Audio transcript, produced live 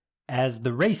As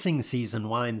the racing season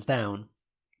winds down,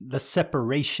 the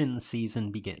separation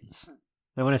season begins.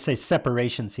 Now, when I say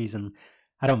separation season,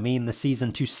 I don't mean the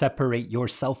season to separate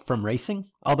yourself from racing,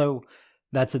 although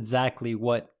that's exactly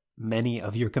what many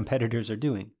of your competitors are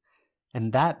doing.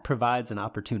 And that provides an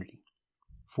opportunity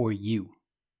for you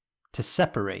to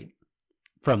separate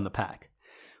from the pack.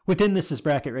 Within This Is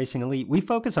Bracket Racing Elite, we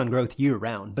focus on growth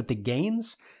year-round, but the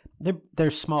gains,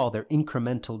 they're small, they're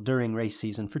incremental during race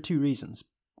season for two reasons.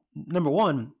 Number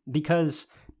one, because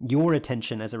your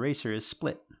attention as a racer is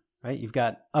split, right? You've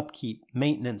got upkeep,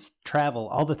 maintenance, travel,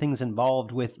 all the things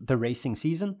involved with the racing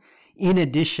season, in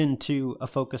addition to a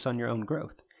focus on your own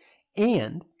growth.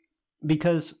 And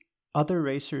because other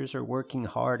racers are working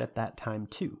hard at that time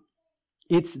too.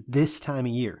 It's this time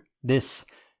of year, this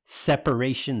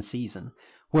separation season,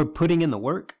 where putting in the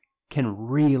work can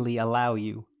really allow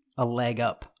you a leg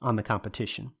up on the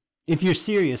competition. If you're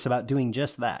serious about doing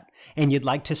just that, and you'd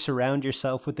like to surround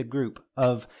yourself with a group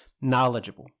of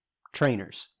knowledgeable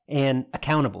trainers and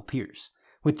accountable peers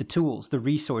with the tools, the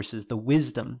resources, the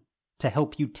wisdom to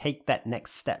help you take that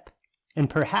next step, and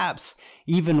perhaps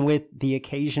even with the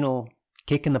occasional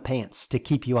kick in the pants to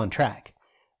keep you on track,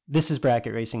 This Is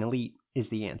Bracket Racing Elite is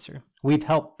the answer. We've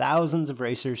helped thousands of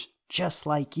racers just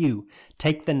like you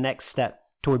take the next step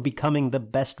toward becoming the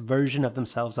best version of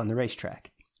themselves on the racetrack.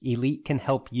 Elite can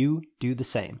help you do the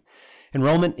same.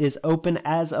 Enrollment is open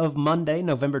as of Monday,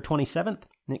 November 27th,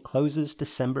 and it closes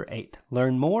December 8th.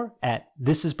 Learn more at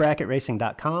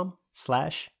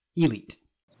thisisbracketracing.com/elite.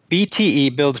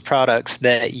 BTE builds products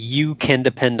that you can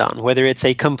depend on, whether it's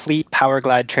a complete power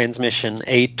glide transmission,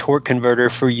 a torque converter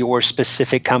for your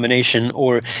specific combination,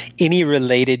 or any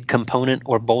related component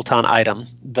or bolt-on item.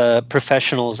 The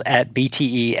professionals at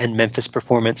BTE and Memphis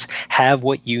Performance have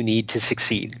what you need to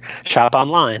succeed. Shop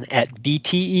online at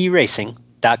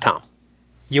bteracing.com.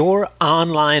 Your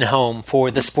online home for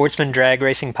the Sportsman Drag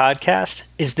Racing podcast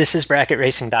is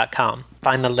thisisbracketracing.com.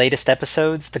 Find the latest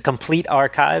episodes, the complete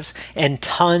archives, and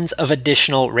tons of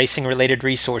additional racing-related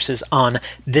resources on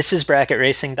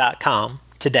thisisbracketracing.com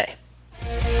today.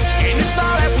 And it's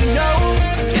all that we know,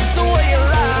 it's the way of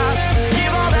life.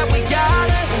 Give all that we got,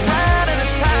 right at a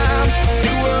time. Do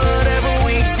whatever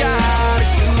we gotta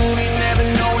do, we never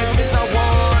know if it's our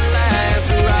one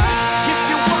last ride. If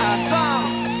you want some,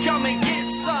 come and get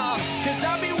some, 'cause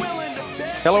I'll be willing to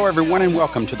bet. Hello, everyone, and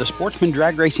welcome to the Sportsman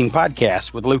Drag Racing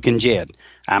Podcast with Luke and Jed.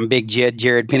 I'm Big Jed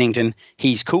Jared Pennington.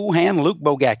 He's Cool Hand Luke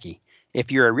Bogacki.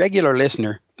 If you're a regular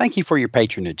listener, thank you for your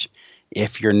patronage.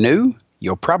 If you're new,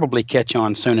 you'll probably catch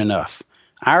on soon enough.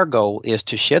 Our goal is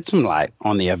to shed some light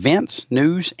on the events,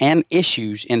 news, and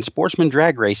issues in sportsman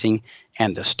drag racing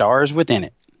and the stars within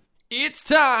it. It's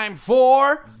time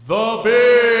for The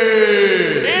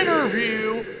Big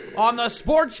Interview on the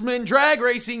Sportsman Drag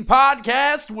Racing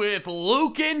Podcast with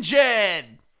Luke and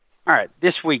Jed. All right,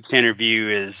 this week's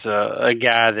interview is a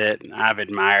guy that I've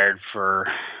admired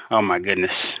for, oh my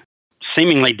goodness,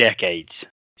 seemingly decades.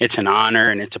 It's an honor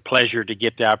and it's a pleasure to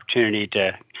get the opportunity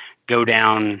to go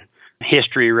down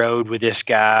history road with this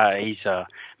guy. He's a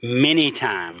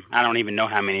many-time, I don't even know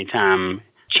how many time,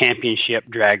 championship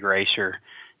drag racer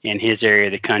in his area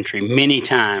of the country,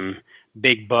 many-time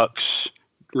big bucks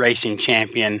racing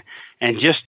champion, and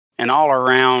just an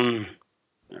all-around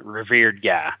revered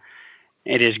guy.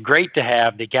 It is great to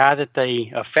have the guy that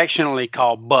they affectionately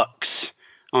call Bucks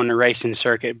on the racing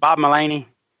circuit. Bob Mullaney,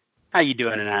 how you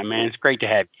doing tonight, man? It's great to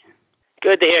have you.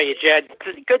 Good to hear you, Jed.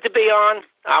 Good to be on.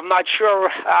 I'm not sure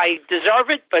I deserve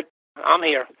it, but I'm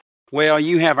here. Well,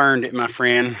 you have earned it, my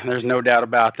friend. There's no doubt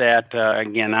about that.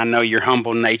 Again, I know your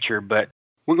humble nature, but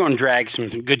we're going to drag some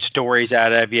good stories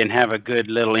out of you and have a good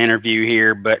little interview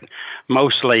here, but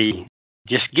mostly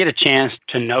just get a chance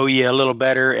to know you a little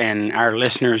better, and our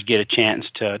listeners get a chance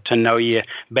to know you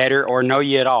better or know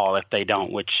you at all if they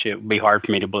don't, which it would be hard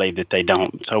for me to believe that they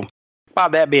don't. So,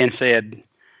 Bob, that being said,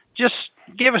 just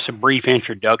give us a brief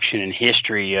introduction and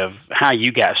history of how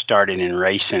you got started in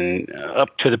racing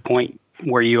up to the point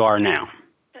where you are now.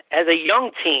 As a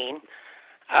young teen,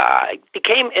 I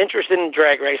became interested in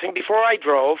drag racing before I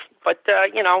drove, but,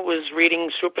 was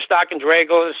reading Superstock and Drag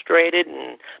Illustrated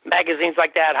and magazines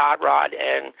like that, Hot Rod,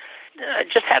 and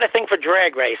just had a thing for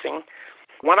drag racing.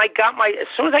 As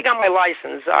soon as I got my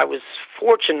license, I was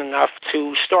fortunate enough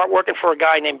to start working for a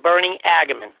guy named Bernie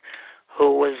Agaman,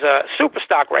 who was a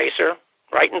Superstock racer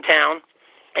right in town,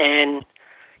 and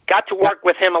got to work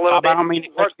with him a little bit. I don't mean to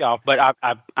cut you off, but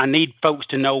I need folks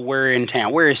to know where in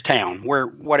town. Where is town?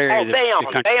 What area?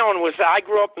 Bayonne. Bayonne was. I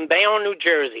grew up in Bayonne, New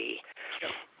Jersey,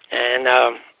 and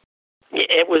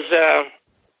it was.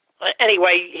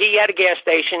 Anyway, he had a gas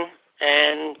station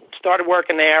and started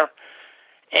working there,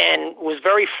 and was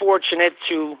very fortunate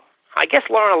to, I guess,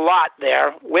 learn a lot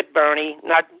there with Bernie,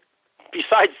 not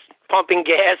besides pumping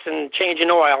gas and changing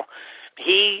oil.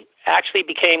 He actually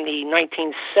became the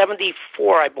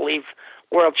 1974, I believe,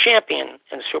 world champion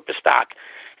in Superstock.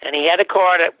 And he had a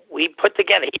car that he put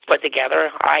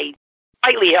together. I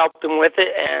slightly helped him with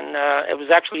it, and it was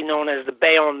actually known as the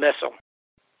Bayonne Missile.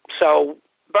 So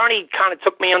Bernie kind of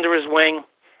took me under his wing.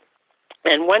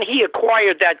 And when he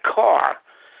acquired that car,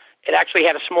 it actually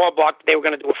had a small block. They were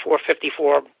going to do a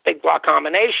 454 big block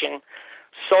combination.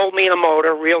 Sold me the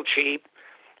motor real cheap.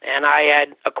 And I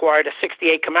had acquired a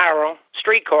 68 Camaro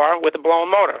street car with a blown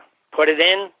motor. Put it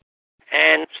in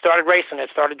and started racing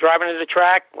it. Started driving to the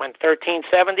track, went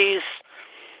 1370s,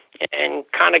 and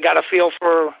kind of got a feel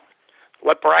for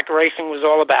what bracket racing was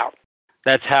all about.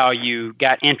 That's how you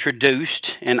got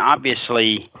introduced, and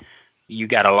obviously you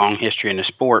got a long history in the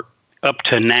sport up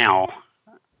to now.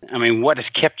 I mean, what has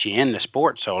kept you in the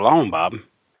sport so long, Bob?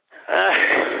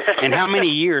 And how many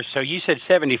years? So you said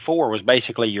 74 was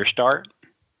basically your start?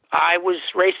 I was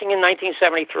racing in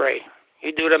 1973.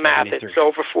 You do the math. 73. It's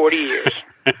over 40 years.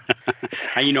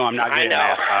 You know I'm not good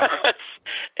at math.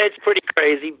 It's pretty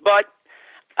crazy. But,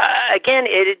 again,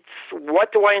 it's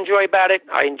what do I enjoy about it?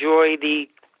 I enjoy the,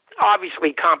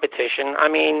 obviously, competition. I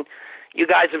mean, you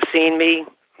guys have seen me.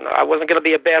 I wasn't going to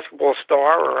be a basketball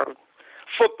star or a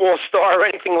football star or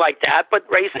anything like that, but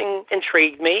racing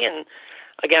intrigued me. And,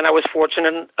 again, I was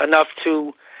fortunate enough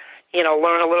to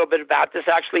learn a little bit about this.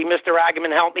 Actually, Mr.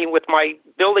 Agaman helped me with my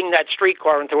building that street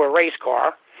car into a race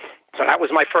car. So that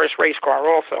was my first race car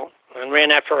also, and ran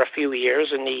that for a few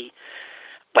years in the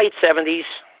late 70s,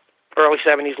 early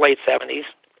 70s, late 70s.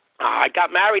 I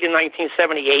got married in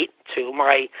 1978 to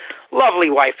my lovely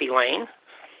wife, Elaine.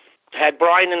 Had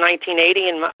Brian in 1980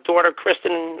 and my daughter,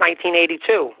 Kristen, in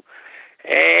 1982.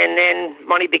 And then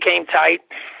money became tight,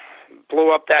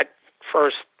 blew up that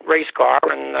first race car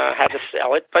and had to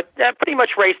sell it. But pretty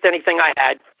much raced anything I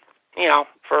had,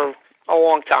 for a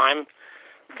long time.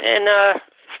 And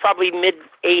probably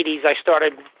mid-'80s, I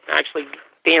started actually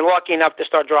being lucky enough to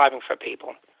start driving for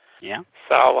people. Yeah.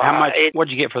 So how much?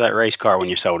 What'd you get for that race car when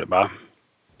you sold it, Bob?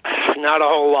 Not a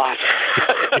whole lot.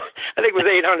 I think it was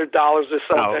 $800 or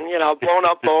something. Oh. Blown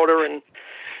up motor, and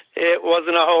it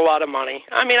wasn't a whole lot of money.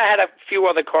 I mean, I had a few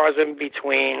other cars in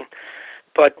between.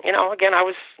 But, again,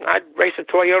 I'd race a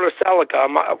Toyota Celica.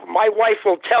 My wife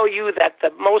will tell you that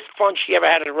the most fun she ever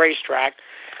had at a racetrack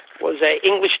was at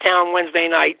Englishtown Wednesday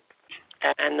night.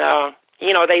 And,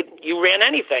 you ran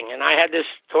anything. And I had this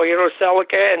Toyota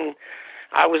Celica, and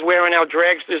I was wearing out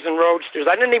dragsters and roadsters.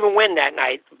 I didn't even win that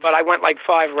night, but I went like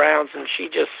 5 rounds, and she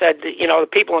just said, that, the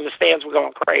people in the stands were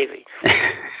going crazy.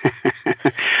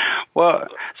 Well,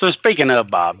 so speaking of,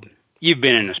 Bob, you've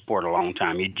been in the sport a long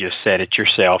time. You just said it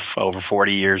yourself, over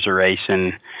 40 years of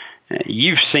racing.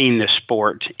 You've seen the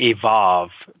sport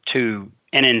evolve to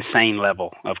an insane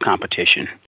level of competition.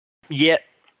 Yet,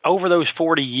 over those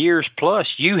 40 years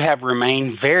plus, you have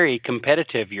remained very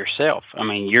competitive yourself. I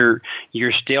mean,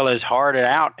 you're still as hard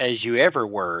out as you ever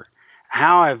were.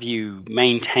 How have you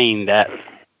maintained that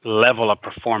level of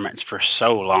performance for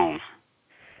so long?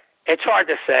 It's hard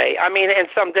to say. I mean, and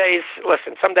some days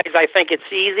I think it's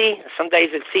easy. Some days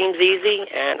it seems easy,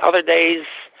 and other days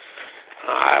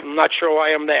I'm not sure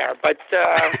why I'm there. But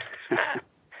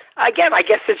again, I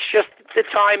guess it's just the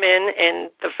time in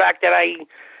and the fact that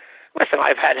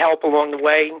I've had help along the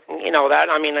way. You know that.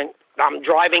 I mean, I'm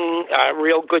driving a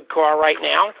real good car right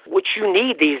now, which you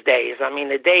need these days. I mean,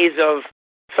 the days of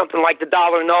something like the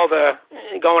Dollar Nova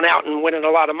going out and winning a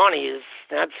lot of money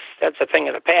that's a thing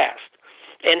of the past.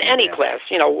 In any class,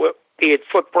 be it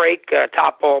foot brake,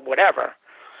 top bulb, whatever.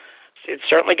 It's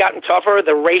certainly gotten tougher.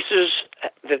 The racers,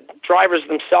 the drivers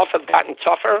themselves have gotten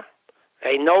tougher.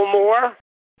 They know more.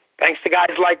 Thanks to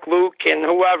guys like Luke and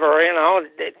whoever,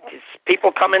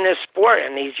 people come in this sport,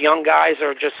 and these young guys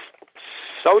are just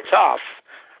so tough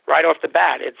right off the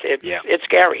bat. It's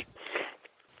scary.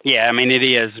 Yeah, I mean, it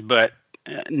is, but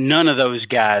none of those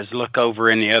guys look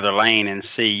over in the other lane and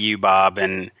see you, Bob,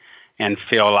 and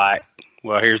feel like,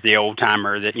 well, here's the old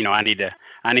timer that,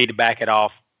 I need to back it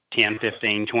off 10,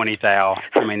 15, 20 thou.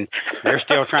 I mean, they're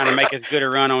still trying to make as good a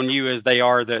run on you as they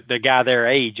are the guy their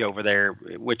age over there,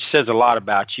 which says a lot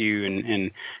about you and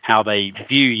how they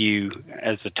view you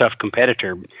as a tough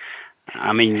competitor.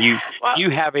 I mean, you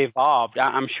have evolved.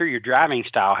 I'm sure your driving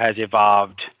style has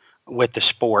evolved with the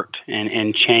sport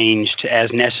and changed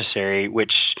as necessary,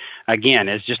 which, again,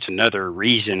 is just another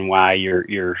reason why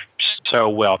you're so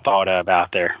well thought of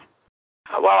out there.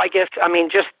 Well,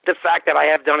 just the fact that I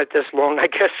have done it this long,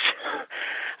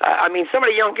 I mean, some of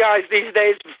the young guys these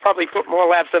days probably put more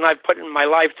laps than I've put in my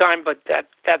lifetime, but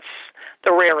that's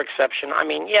the rare exception. I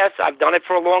mean, yes, I've done it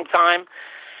for a long time.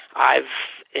 I've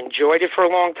enjoyed it for a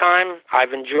long time.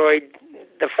 I've enjoyed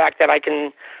the fact that I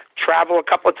can travel a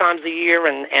couple of times a year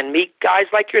and meet guys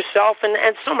like yourself and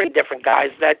so many different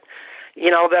guys that,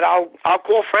 that I'll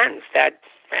call friends.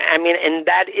 And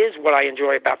that is what I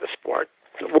enjoy about the sport.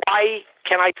 Why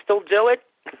can I still do it?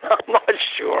 I'm not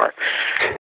sure.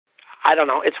 I don't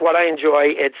know. It's what I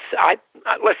enjoy.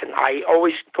 Listen, I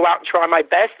always go out and try my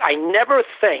best. I never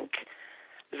think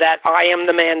that I am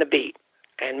the man to beat.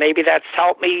 And maybe that's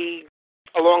helped me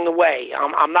along the way.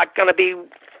 I'm not going to be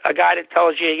a guy that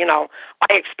tells you,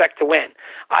 I expect to win.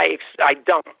 I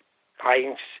don't.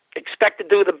 I expect to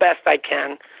do the best I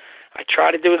can. I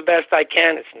try to do the best I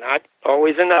can. It's not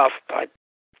always enough, but I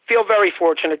feel very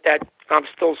fortunate that I'm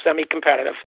still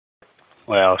semi-competitive.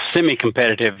 Well,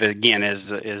 semi-competitive, again,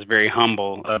 is very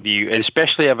humble of you,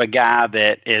 especially of a guy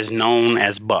that is known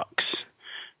as Bucks.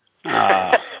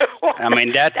 That's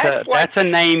a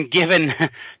name given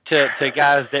to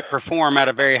guys that perform at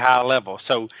a very high level.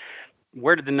 So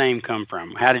where did the name come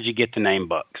from? How did you get the name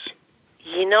Bucks?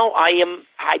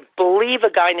 I believe a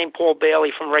guy named Paul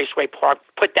Bailey from Raceway Park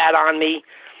put that on me.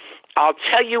 I'll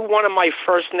tell you one of my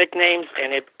first nicknames,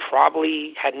 and it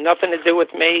probably had nothing to do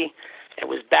with me. It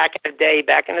was back in the day,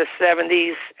 back in the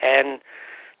 70s, and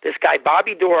this guy,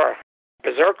 Bobby Dorr,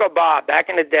 Berserko Bob, back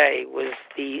in the day, was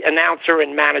the announcer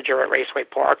and manager at Raceway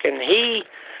Park, and he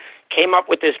came up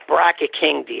with this Bracket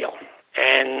King deal.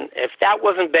 And if that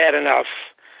wasn't bad enough,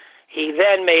 he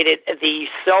then made it the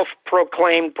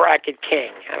self-proclaimed Bracket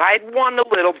King. And I'd won a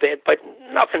little bit, but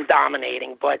nothing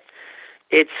dominating, but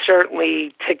it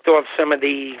certainly ticked off some of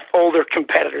the older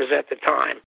competitors at the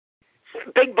time.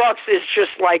 Big Bucks is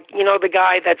just like, the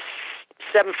guy that's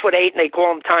 7'8" and they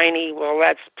call him tiny. Well,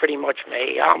 that's pretty much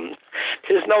me.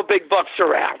 There's no big bucks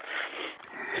around.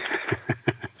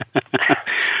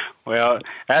 Well,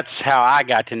 that's how I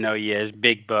got to know you as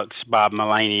Big Bucks Bob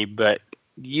Mullaney. But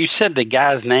you said the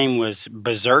guy's name was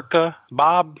Berserka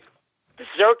Bob?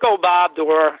 Berserko Bob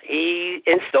Dorr. He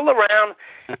is still around.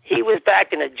 He was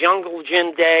back in the Jungle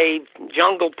Jim Day,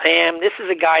 Jungle Pam. This is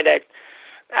a guy that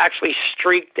actually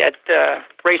streaked at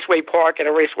Raceway Park at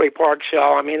a Raceway Park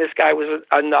show. I mean, this guy was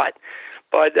a nut.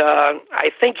 But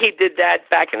I think he did that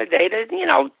back in the day to,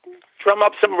 drum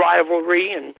up some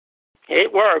rivalry, and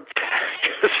it worked.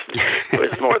 There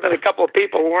was more than a couple of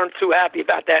people who weren't too happy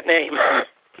about that name.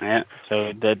 Yeah,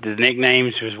 so the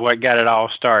nicknames was what got it all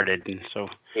started. And so.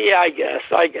 Yeah, I guess.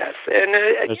 And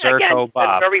Berserko again, Bob.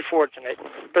 I'm very fortunate.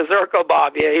 Berserko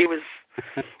Bob, yeah,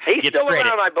 he's still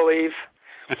around, I believe.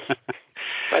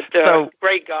 But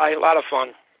great guy, a lot of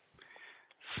fun.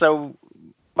 So,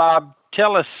 Bob,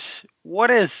 tell us,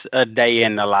 what is a day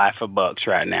in the life of Bucks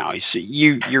right now?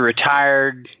 You're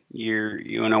retired.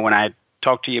 When I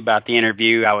talked to you about the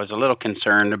interview, I was a little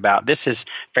concerned about, this is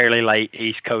fairly late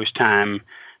East Coast time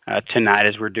tonight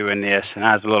as we're doing this, and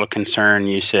I was a little concerned.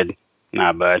 You said,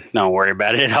 "Nah, bud, don't worry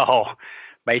about it at all."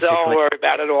 Basically. Don't worry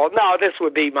about it all. No, this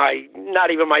would be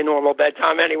not even my normal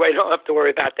bedtime anyway. Don't have to worry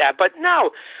about that. But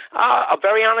no,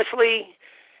 very honestly,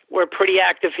 we're pretty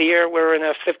active here. We're in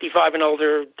a 55 and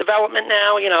older development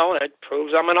now, it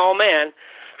proves I'm an old man.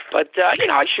 But,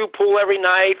 I shoot pool every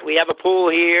night. We have a pool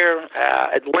here.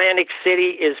 Atlantic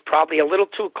City is probably a little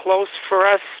too close for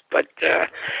us, but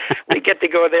we get to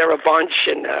go there a bunch,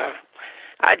 and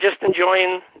I just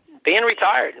enjoying being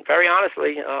retired. Very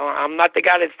honestly, I'm not the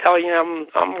guy that's telling you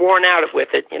I'm worn out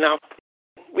with it.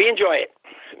 We enjoy it.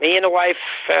 Me and the wife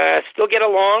still get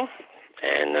along,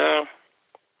 and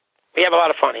we have a lot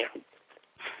of fun here.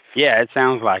 Yeah, it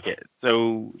sounds like it.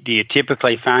 So, do you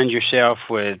typically find yourself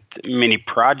with many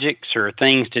projects or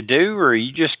things to do, or are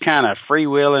you just kind of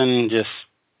freewheeling, just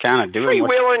kind of doing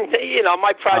freewheeling?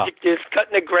 My project is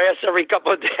cutting the grass every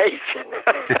couple of days,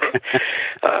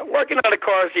 working on the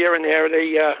cars here and there,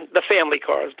 the family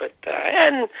cars. But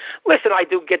and listen, I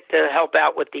do get to help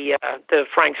out with the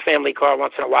Frank's family car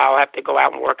once in a while. I have to go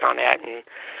out and work on that, and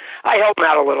I help them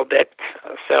out a little bit.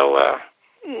 So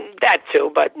that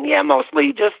too, but yeah,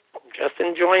 mostly just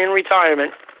enjoying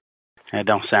retirement. That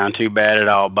don't sound too bad at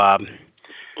all, Bob.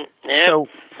 Yep. So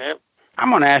I'm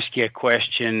going to ask you a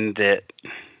question that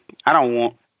I don't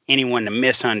want anyone to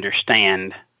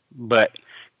misunderstand, but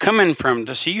coming from,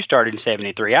 so you started in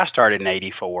 73, I started in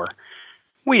 84.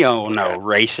 We all know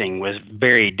racing was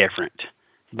very different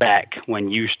back when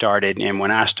you started, and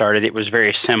when I started, it was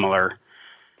very similar.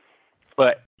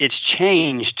 But it's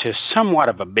changed to somewhat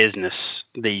of a business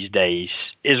these days.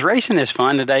 Is racing as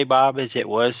fun today, Bob, as it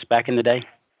was back in the day?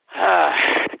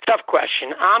 Tough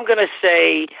question. I'm going to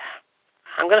say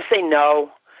I'm going to say no,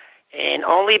 and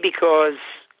only because,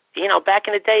 back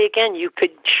in the day, again, you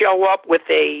could show up with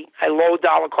a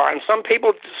low-dollar car, and some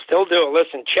people still do.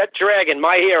 Listen, Chet Dragon,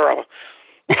 my hero.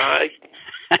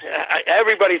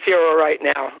 Everybody's hero right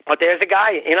now. But there's a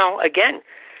guy, again,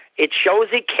 it shows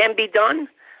it can be done,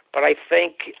 but I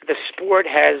think the sport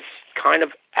has kind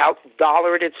of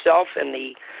out-dollared itself, and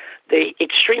the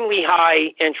extremely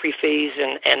high entry fees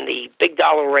and the big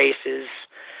dollar races,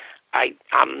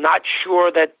 I'm not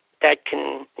sure that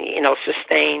can,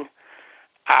 sustain.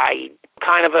 I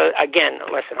kind of,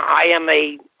 listen, I am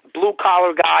a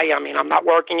blue-collar guy. I mean, I'm not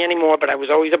working anymore, but I was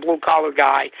always a blue-collar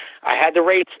guy. I had to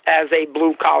race as a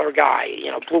blue-collar guy,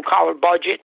 blue-collar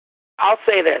budget. I'll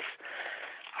say this.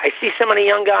 I see so many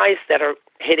young guys that are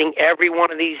hitting every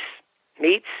one of these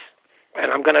meets,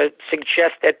 and I'm going to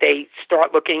suggest that they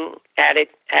start looking at it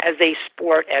as a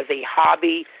sport, as a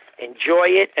hobby, enjoy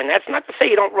it. And that's not to say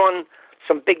you don't run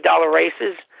some big dollar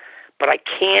races, but I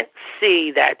can't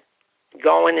see that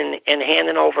going and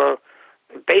handing over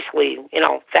basically,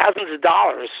 thousands of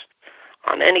dollars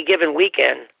on any given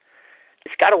weekend.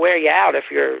 It's got to wear you out if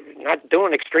you're not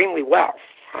doing extremely well.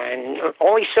 And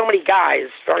only so many guys,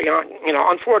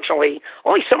 unfortunately,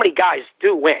 only so many guys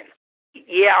do win.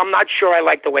 Yeah, I'm not sure I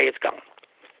like the way it's going.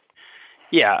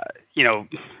 Yeah,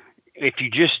 if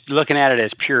you're just looking at it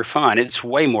as pure fun, it's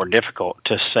way more difficult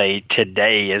to say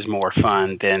today is more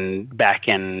fun than back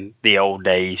in the old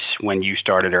days when you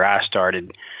started or I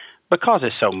started, because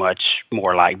it's so much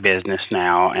more like business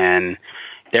now. And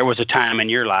there was a time in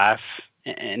your life,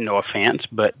 and no offense,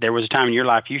 but there was a time in your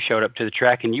life you showed up to the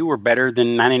track and you were better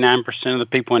than 99% of the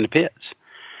people in the pits.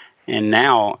 And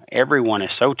now everyone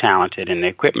is so talented and the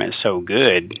equipment is so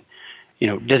good.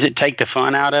 Does it take the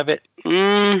fun out of it?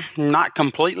 Not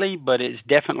completely, but it's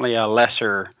definitely a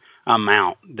lesser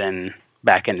amount than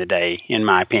back in the day, in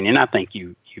my opinion. I think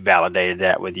you validated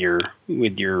that with your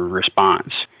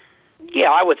response. Yeah,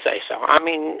 I would say so. I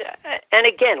mean, and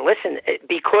again, listen,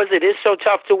 because it is so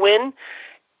tough to win,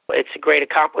 it's a great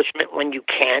accomplishment when you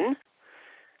can,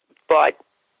 but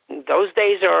those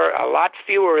days are a lot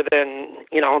fewer than,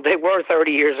 they were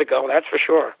 30 years ago, that's for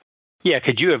sure. Yeah,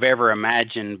 could you have ever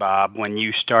imagined, Bob, when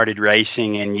you started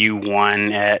racing and you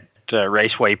won at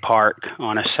Raceway Park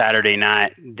on a Saturday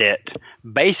night, that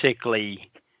basically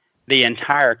the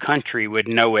entire country would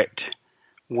know it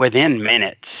within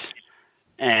minutes,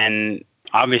 and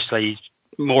obviously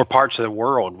more parts of the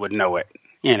world would know it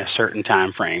in a certain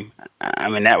time frame? I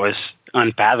mean, that was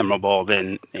unfathomable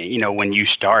then, when you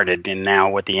started, and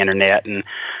now with the internet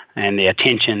and the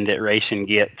attention that racing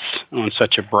gets on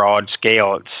such a broad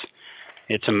scale,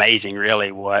 it's amazing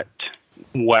really what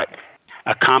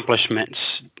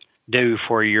accomplishments do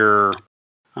for your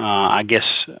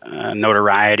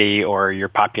notoriety or your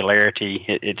popularity.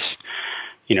 It's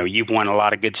you've won a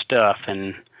lot of good stuff,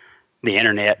 and the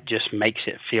internet just makes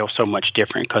it feel so much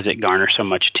different because it garners so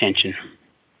much attention.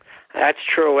 That's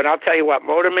true, and I'll tell you what,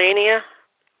 Motor Mania,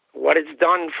 what it's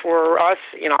done for us,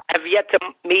 I've yet to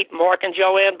meet Mark and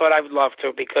Joanne, but I would love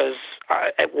to, because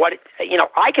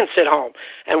I can sit home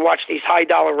and watch these high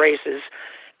dollar races,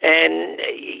 and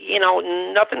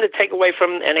nothing to take away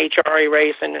from NHRA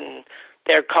racing and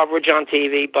their coverage on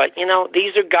TV, but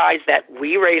these are guys that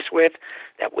we race with,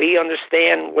 that we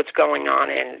understand what's going on,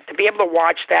 and to be able to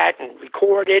watch that and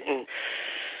record it and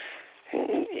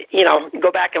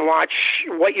go back and watch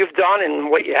what you've done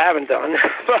and what you haven't done.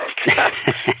 But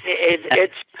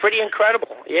it's pretty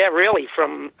incredible. Yeah, really,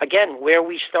 from, again, where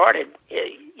we started.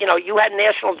 You had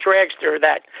National Dragster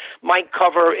that might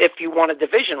cover if you won a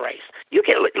division race. You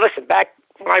can, listen, back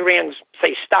when I ran,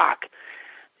 say, stock,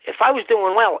 if I was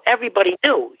doing well, everybody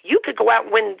knew. You could go out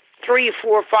and win 3,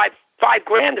 4, 5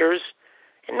 granders,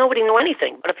 and nobody knew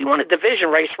anything. But if you won a division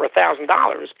race for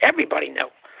 $1,000, everybody knew.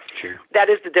 Sure. That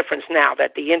is the difference now,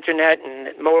 that the internet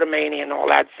and Motor Mania and all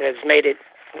that has made it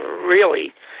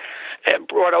really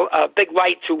brought a big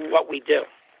light to what we do.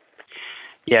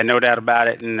 Yeah, no doubt about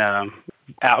it. And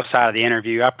outside of the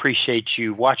interview, I appreciate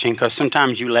you watching, because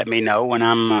sometimes you let me know when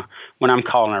I'm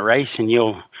calling a race and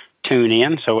you'll tune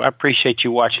in. So I appreciate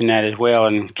you watching that as well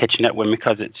and catching up with me,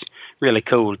 because it's really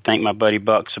cool to think my buddy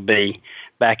Bucks will be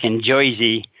back in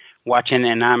Jersey watching,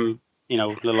 and I'm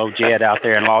little old Jed out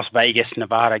there in Las Vegas,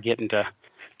 Nevada, getting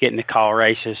to call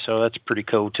races. So that's pretty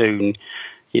cool too.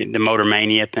 And the Motor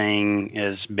Mania thing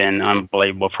has been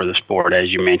unbelievable for the sport,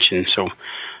 as you mentioned. So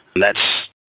that's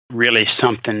really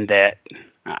something that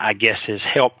I guess has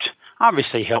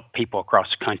obviously helped people across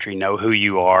the country know who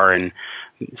you are and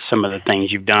some of the things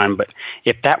you've done. But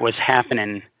if that was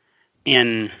happening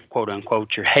in, quote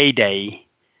unquote, your heyday,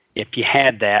 if you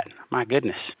had that, my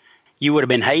goodness, you would have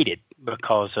been hated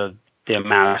because of the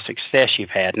amount of success you've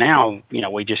had. Now,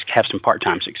 we just have some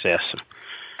part-time success.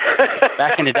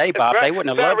 Back in the day, Bob, they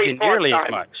wouldn't have loved you nearly as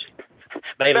much.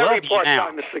 They love you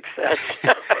now. Success.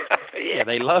 Yeah,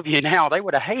 they love you now. They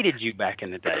would have hated you back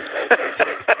in the day.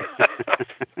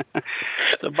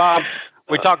 So, Bob,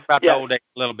 we talked about the old days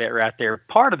a little bit right there.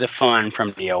 Part of the fun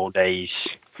from the old days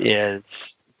is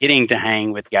getting to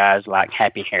hang with guys like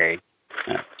Happy Harry,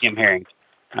 Jim Harrington.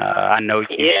 I know you.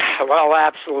 Yeah, well,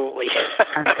 absolutely.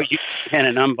 I know you spent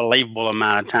an unbelievable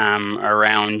amount of time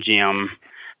around Jim,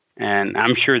 and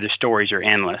I'm sure the stories are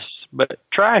endless. But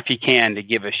try, if you can, to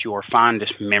give us your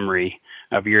fondest memory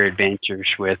of your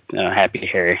adventures with Happy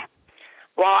Harry.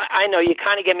 Well, I know you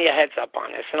kind of gave me a heads up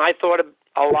on this, and I thought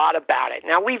a lot about it.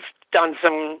 Now, we've done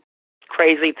some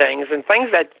crazy things, and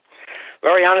things that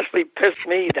very honestly pissed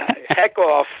me the heck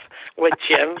off with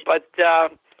Jim. But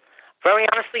very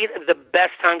honestly, the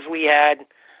best times we had,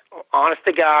 honest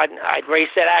to God, I'd race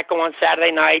at ACO on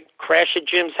Saturday night, crash at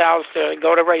Jim's house to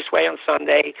go to Raceway on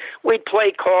Sunday. We'd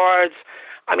play cards.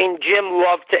 I mean, Jim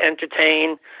loved to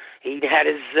entertain. He had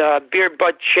his beer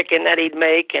butt chicken that he'd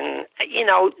make and,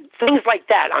 things like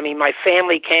that. I mean, my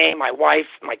family came, my wife,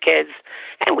 my kids,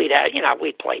 and we'd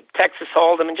play Texas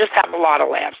Hold'em and just have a lot of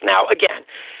laughs. Now, again,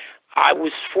 I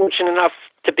was fortunate enough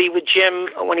to be with Jim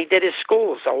when he did his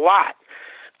schools a lot.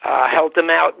 Helped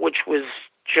him out, which was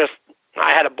just,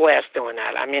 I had a blast doing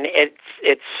that. I mean,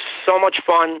 it's so much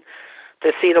fun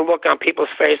to see the look on people's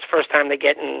face the first time they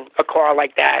get in a car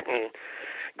like that and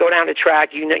go down the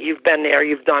track. You've been there,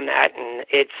 you've done that, and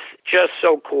it's just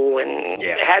so cool. And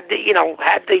had the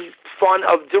fun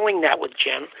of doing that with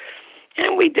Jim.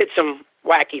 And we did some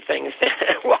wacky things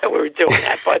while we were doing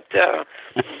that. But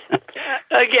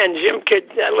again, Jim could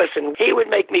listen. He would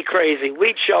make me crazy.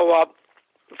 We'd show up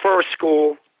for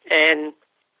school, and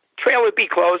trail would be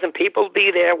closed, and people would be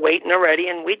there waiting already,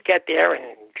 and we'd get there,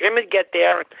 and Jim would get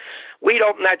there, and we'd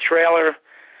open that trailer,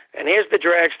 and here's the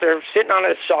dragster sitting on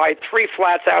its side, 3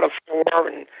 flats out of 4,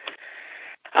 and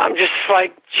I'm just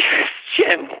like,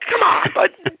 Jim, come on.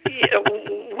 But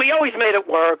we always made it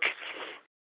work.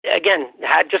 Again,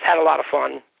 had a lot of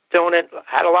fun doing it.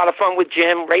 Had a lot of fun with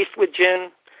Jim, raced with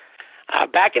Jim.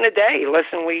 Back in the day,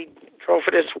 listen, we drove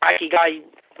for this wacky guy,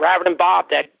 Rabbit Bob,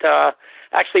 that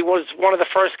actually was one of the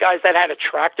first guys that had a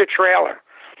tractor trailer.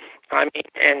 I mean,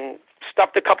 and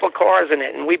stuffed a couple of cars in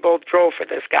it, and we both drove for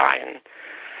this guy. And,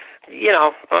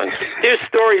 there's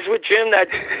stories with Jim that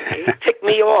he ticked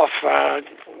me off.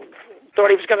 Thought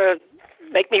he was going to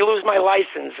make me lose my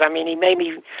license. I mean, he made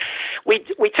me.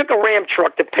 We took a Ram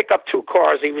truck to pick up 2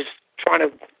 cars. He was trying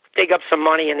to dig up some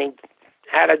money, and he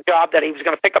had a job that he was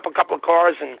going to pick up a couple of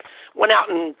cars, and went out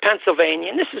in Pennsylvania.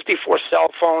 And this is before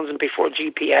cell phones and before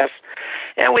GPS.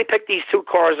 And we picked these 2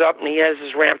 cars up, and he has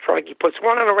his Ram truck. He puts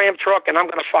one in a Ram truck, and I'm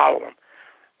going to follow him.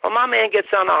 Well, my man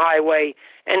gets on the highway,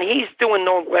 and he's doing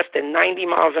no less than 90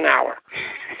 miles an hour.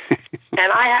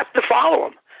 And I have to follow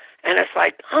him. And it's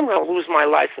like, I'm going to lose my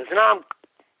license. And I'm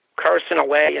cursing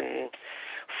away. And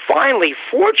finally,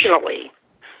 fortunately,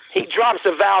 he drops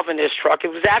a valve in his truck.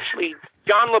 It was actually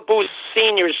John LeBooth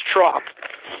Sr.'s truck.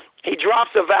 He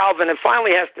drops a valve, and it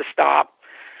finally has to stop.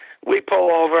 We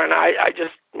pull over, and I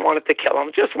just wanted to kill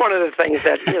him. Just one of the things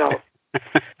that,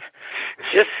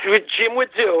 just what Jim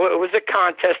would do. It was a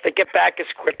contest to get back as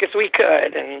quick as we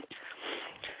could.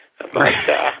 But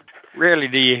rarely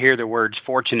do you hear the words,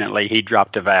 fortunately, he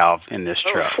dropped a valve in this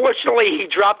truck. Fortunately, he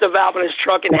dropped a valve in his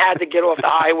truck and had to get off the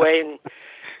highway, and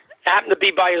happened to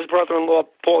be by his brother-in-law,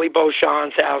 Paulie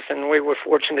Beauchamp's house, and we were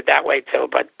fortunate that way, too.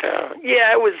 But,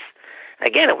 it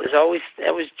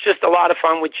was just a lot of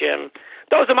fun with Jim.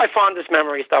 Those are my fondest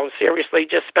memories, though, seriously,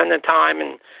 just spending time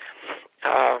and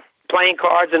playing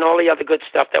cards and all the other good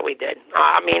stuff that we did.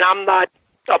 I mean, I'm not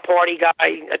a party guy.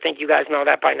 I think you guys know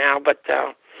that by now, but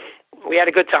we had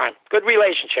a good time. Good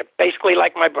relationship, basically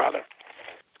like my brother.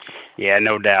 Yeah,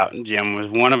 no doubt. Jim was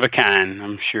one of a kind,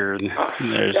 I'm sure.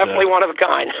 There's definitely one of a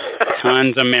kind.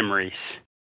 Tons of memories.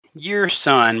 Your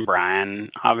son,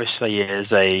 Brian, obviously is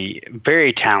a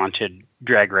very talented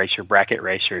drag racer, bracket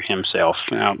racer himself.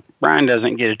 Now, Brian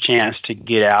doesn't get a chance to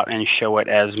get out and show it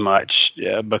as much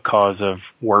because of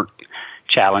work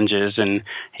challenges, and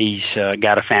he's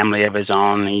got a family of his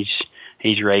own.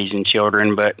 He's raising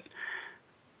children, but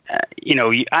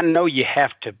I know you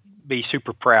have to be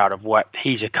super proud of what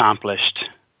he's accomplished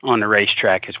on the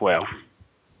racetrack as well.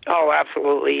 Oh,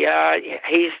 absolutely.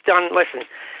 He's done. Listen.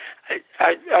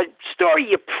 A story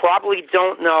you probably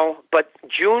don't know, but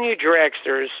junior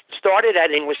dragsters started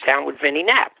at Englishtown with Vinnie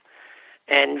Knapp.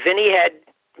 And Vinnie had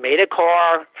made a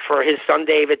car for his son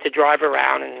David to drive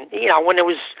around. And, when there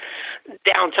was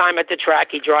downtime at the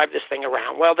track, he'd drive this thing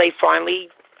around. Well, they finally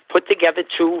put together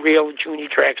 2 real junior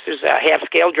dragsters,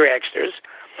 half-scale dragsters.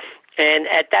 And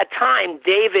at that time,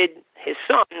 David, his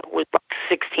son, was like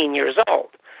 16 years old.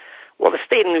 Well, the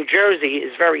state of New Jersey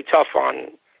is very tough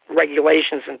on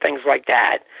regulations and things like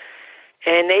that.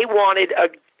 And they wanted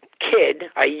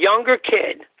a younger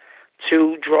kid,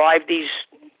 to drive these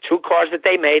 2 cars that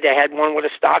they made. They had one with a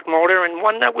stock motor and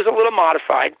one that was a little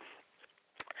modified.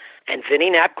 And Vinnie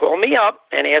Knapp called me up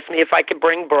and asked me if I could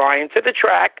bring Brian to the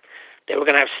track. They were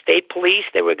going to have state police.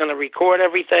 They were going to record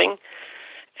everything.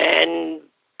 And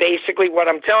basically what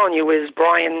I'm telling you is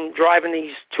Brian driving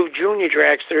these 2 junior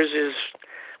dragsters is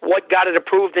what got it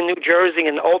approved in New Jersey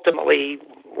and ultimately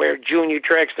where junior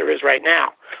dragster is right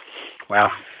now.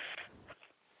 Wow.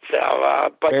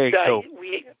 So, but very cool.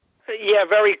 Yeah,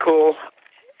 very cool.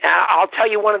 I'll tell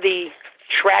you, one of the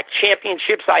track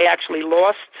championships I actually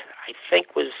lost, I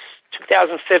think, was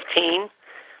 2015.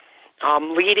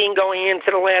 Leading going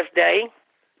into the last day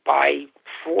by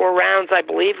 4 rounds, I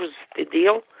believe, was the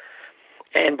deal.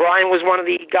 And Brian was one of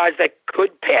the guys that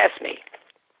could pass me.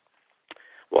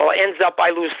 Well, it ends up I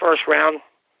lose first round.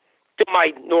 Do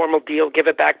my normal deal, give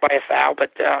it back by a foul.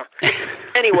 But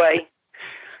anyway,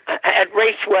 at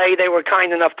Raceway, they were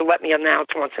kind enough to let me announce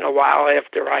once in a while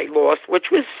after I lost,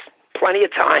 which was plenty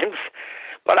of times.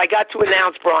 But I got to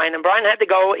announce Brian, and Brian had to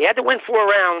go. He had to win 4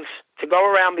 rounds to go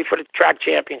around before the track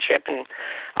championship. And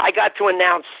I got to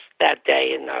announce that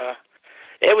day, and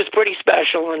it was pretty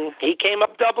special. And he came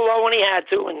up 0-0 when he had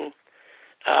to, and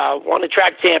won the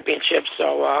track championship.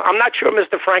 So I'm not sure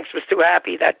Mr. Franks was too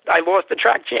happy that I lost the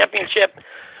track championship,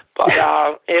 but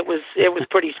it was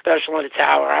pretty special in the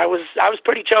tower. I was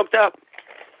pretty choked up.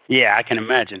 Yeah, I can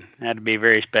imagine. That'd be a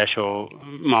very special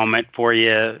moment for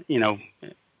you, you know,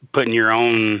 putting your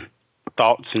own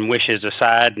thoughts and wishes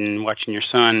aside and watching your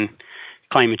son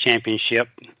claim a championship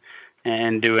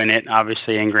and doing it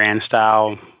obviously in grand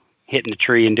style, hitting the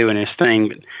tree and doing his thing.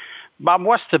 But Bob,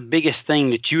 what's the biggest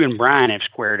thing that you and Brian have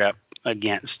squared up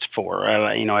against for?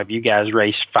 You know, have you guys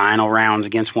raced final rounds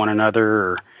against one another?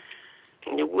 Or?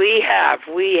 We have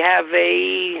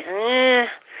a,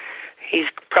 he's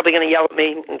probably going to yell at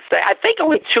me and say, I think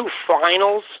only 2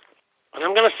 finals, and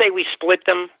I'm going to say we split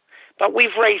them, but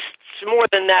we've raced more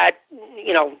than that,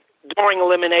 you know, during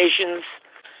eliminations,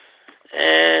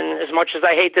 and as much as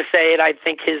I hate to say it, I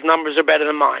think his numbers are better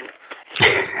than mine.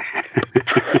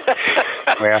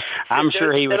 Well, I'm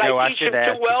sure he would know I should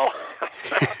ask. Too well?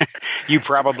 You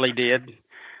probably did.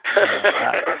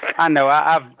 I know.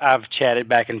 I've chatted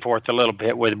back and forth a little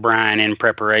bit with Brian in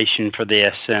preparation for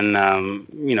this, and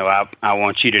you know, I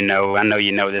want you to know. I know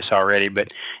you know this already, but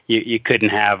you couldn't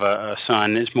have a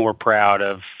son that's more proud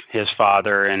of his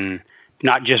father, and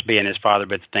not just being his father,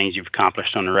 but the things you've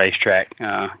accomplished on the racetrack.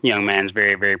 Young man's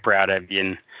very, very proud of you,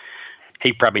 and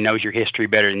he probably knows your history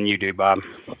better than you do, Bob.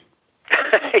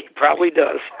 He probably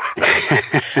does.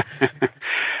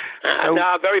 No,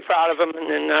 I'm very proud of him,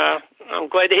 and I'm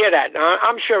glad to hear that.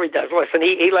 I'm sure he does. Listen,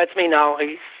 he lets me know.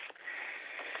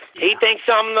 He thinks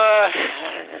I'm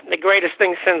the greatest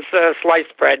thing since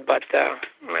sliced bread, but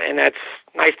and that's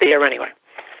nice to hear anyway.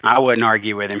 I wouldn't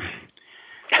argue with him.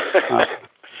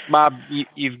 Bob,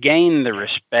 you've gained the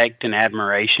respect and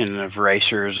admiration of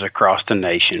racers across the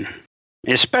nation,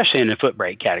 especially in the foot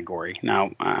brake category.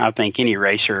 Now, I think any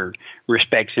racer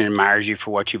respects and admires you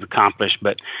for what you've accomplished,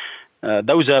 but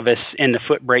those of us in the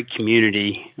foot brake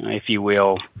community, if you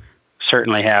will,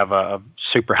 certainly have a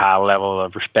super high level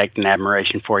of respect and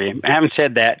admiration for you. Having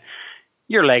said that,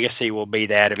 your legacy will be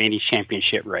that of any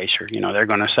championship racer. You know, they're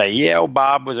going to say, yeah, well,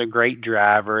 Bob was a great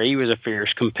driver. He was a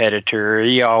fierce competitor.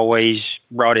 He always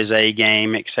brought his A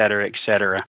game, et cetera, et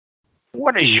cetera.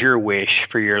 What is your wish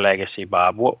for your legacy,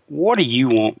 Bob? What do you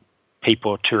want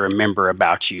people to remember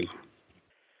about you?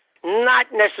 Not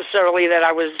necessarily that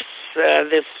I was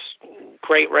this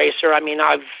great racer. I mean,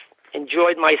 I've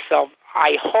enjoyed myself,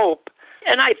 I hope,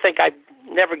 and I think I've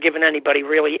never given anybody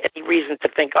really any reason to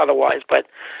think otherwise, but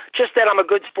just that I'm a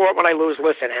good sport when I lose,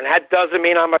 listen, and that doesn't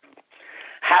mean I'm a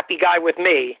happy guy with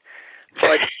me,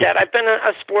 but that I've been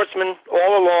a sportsman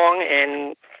all along,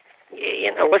 and,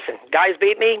 you know, listen, guys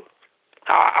beat me,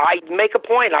 I make a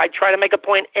point. I try to make a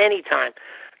point anytime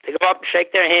to go up,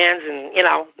 shake their hands, and, you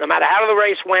know, no matter how the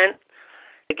race went,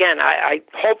 again, I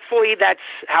hopefully that's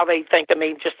how they think of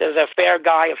me, just as a fair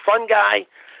guy, a fun guy,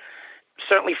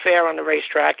 certainly fair on the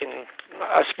racetrack, and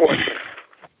a sportsman.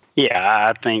 Yeah,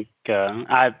 I think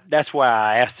that's why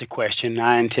I asked the question.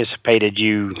 I anticipated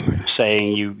you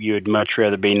saying you'd much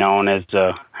rather be known as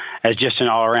just an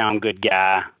all-around good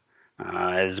guy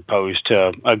as opposed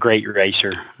to a great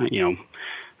racer, you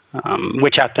know,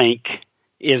 which I think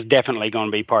is definitely going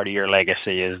to be part of your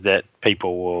legacy, is that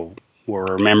people will will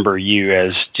remember you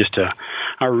as just a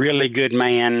really good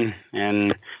man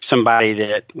and somebody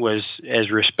that was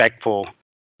as respectful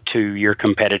to your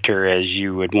competitor as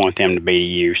you would want them to be to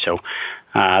you. So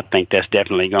I think that's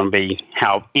definitely going to be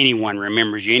how anyone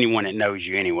remembers you, anyone that knows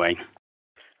you anyway.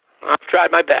 I've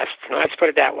tried my best. Let's put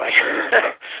it that way.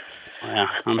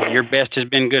 Well, your best has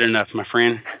been good enough, my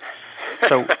friend.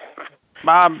 So,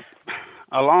 Bob,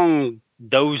 along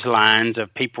those lines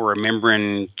of people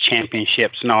remembering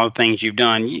championships and all the things you've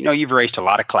done, you've raced a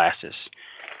lot of classes,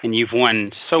 and you've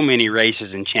won so many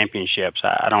races and championships.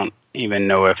 I don't even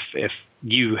know if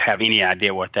you have any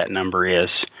idea what that number is.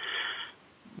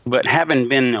 But having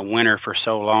been a winner for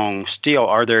so long, still,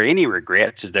 are there any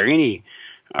regrets? Is there any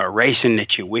racing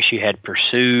that you wish you had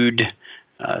pursued,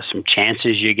 some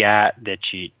chances you got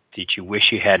that you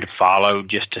wish you had followed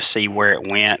just to see where it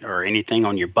went, or anything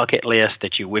on your bucket list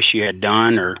that you wish you had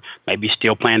done or maybe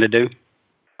still plan to do?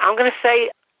 I'm going to say,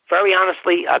 very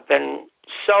honestly, I've been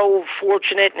so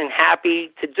fortunate and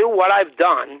happy to do what I've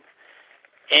done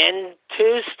and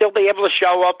to still be able to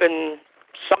show up and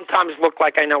sometimes look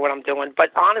like I know what I'm doing.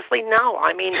 But honestly, no.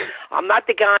 I mean, I'm not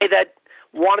the guy that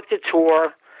wanted to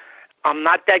tour. I'm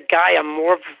not that guy. I'm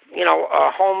more of,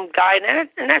 a home guy. And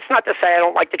that's not to say I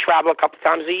don't like to travel a couple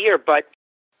times a year, but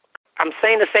I'm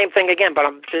saying the same thing again, but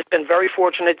I've just been very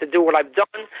fortunate to do what I've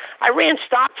done. I ran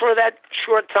stock for that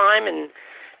short time and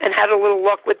had a little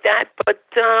luck with that. But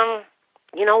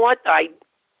you know what? I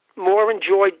more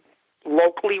enjoyed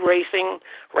locally racing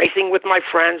with my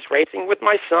friends, racing with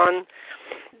my son,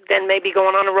 than maybe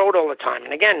going on the road all the time.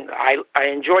 And again, I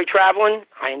enjoy traveling.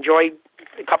 I enjoy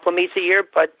a couple of meets a year,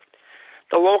 but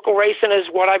the local racing is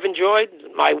what I've enjoyed.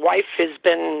 My wife has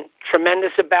been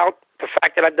tremendous about the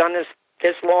fact that I've done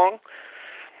this long.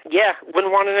 Yeah,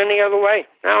 wouldn't want it any other way.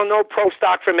 No pro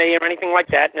stock for me or anything like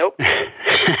that. Nope.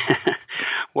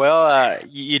 Well,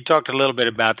 you talked a little bit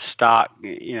about the stock,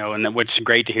 and what's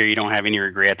great to hear you don't have any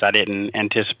regrets. I didn't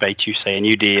anticipate you saying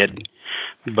you did,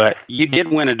 but you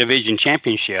did win a division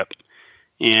championship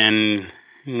in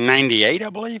 '98, I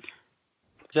believe.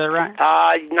 Is that right?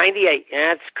 98.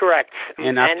 That's correct.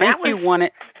 And I think you won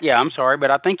it. Yeah, I'm sorry,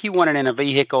 but I think you won it in a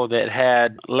vehicle that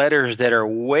had letters that are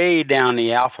way down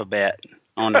the alphabet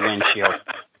on the windshield.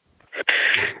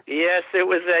 Yes, it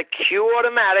was a Q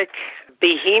automatic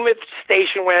behemoth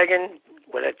station wagon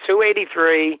with a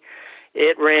 283.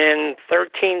 It ran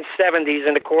 1370s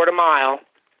in a quarter mile.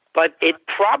 But it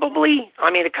probably,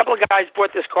 a couple of guys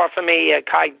bought this car for me.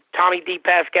 Tommy D.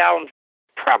 Pascal,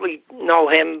 probably know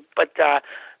him, but a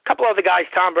couple other guys,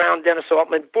 Tom Brown, Dennis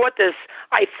Altman, bought this,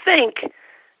 I think,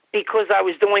 because I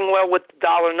was doing well with the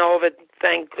Dollar Nova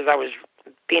thing, because I was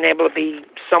being able to be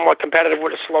somewhat competitive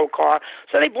with a slow car.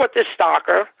 So they bought this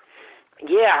stocker.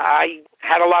 Yeah, I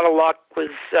had a lot of luck. Was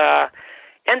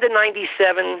end of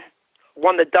 '97,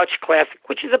 won the Dutch Classic,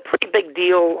 which is a pretty big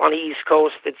deal on the East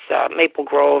Coast. It's Maple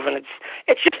Grove, and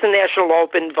it's just a national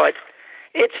open, but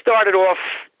it started off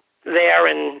there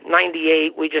in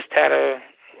 '98. We just had a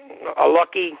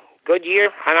lucky good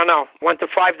year. I don't know. Went to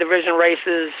 5 division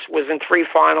races, was in 3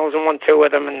 finals and won 2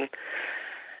 of them, and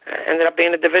ended up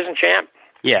being a division champ.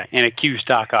 Yeah, in a Q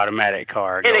stock automatic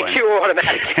car. In a Q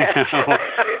automatic, yes.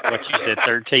 What you said,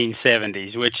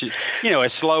 1370s, which is,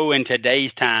 is slow in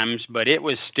today's times, but it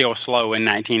was still slow in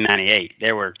 1998.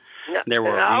 There were it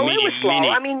was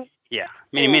slow.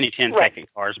 Many 10-second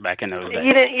cars back in those days.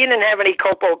 You didn't have any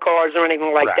Copo cars or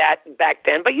anything like that back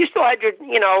then, but you still had your,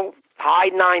 high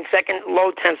 9-second,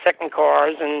 low 10-second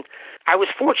cars, and I was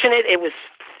fortunate. It was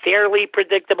fairly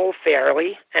predictable,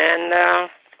 and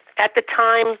at the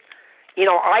time,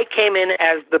 I came in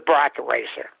as the bracket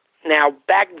racer. Now,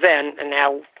 back then, and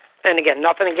again,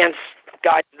 nothing against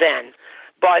guys then,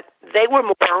 but they were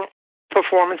more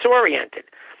performance-oriented.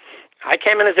 I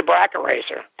came in as a bracket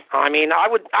racer. I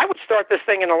would start this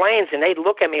thing in the lanes, and they'd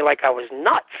look at me like I was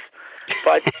nuts.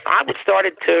 But I would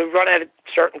started to run at a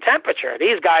certain temperature.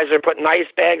 These guys are putting ice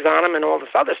bags on them and all this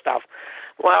other stuff.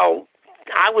 Well,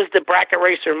 I was the bracket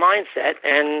racer mindset,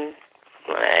 and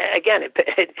again,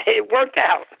 it worked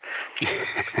out.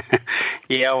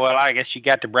 Yeah, well, I guess you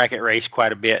got to bracket race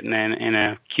quite a bit in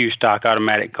a Q stock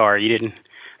automatic car. You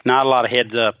not a lot of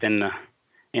heads up in the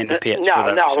pits.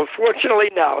 No,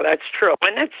 unfortunately, no. That's true,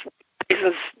 and that's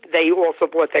reasons they also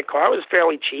bought that car. It was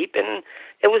fairly cheap, and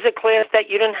it was a class that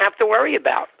you didn't have to worry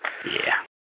about. Yeah,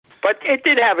 but it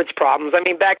did have its problems.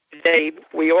 Back in the day,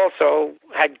 we also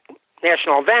had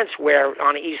national events where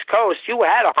on the East Coast you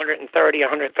had 130,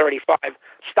 135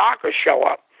 stockers show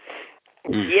up.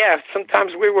 Yeah,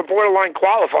 sometimes we were borderline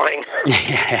qualifying. You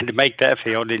had to make that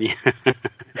field, didn't you?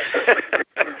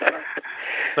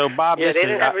 So, Bob, yeah, they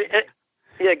didn't have.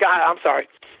 Yeah, God, I'm sorry.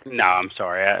 No, I'm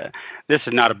sorry. This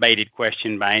is not a baited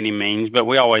question by any means, but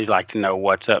we always like to know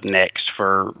what's up next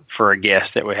for a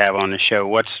guest that we have on the show.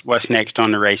 What's next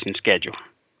on the racing schedule?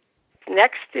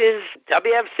 Next is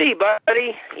WFC,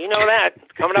 buddy. You know that.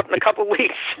 Coming up in a couple of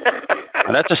weeks.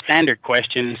 Well, that's a standard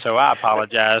question, so I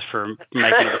apologize for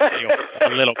making it feel a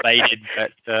little baited.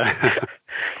 But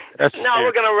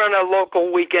we're going to run a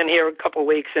local weekend here in a couple of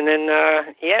weeks, and then,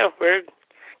 we're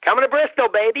coming to Bristol,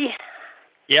 baby.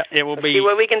 Yeah, it will be. See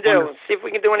what we can do. Wonderful. See if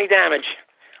we can do any damage.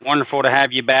 Wonderful to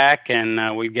have you back,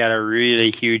 and we've got a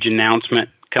really huge announcement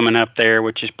coming up there,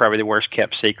 which is probably the worst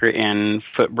kept secret in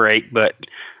foot brake, but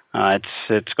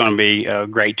it's going to be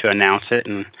great to announce it,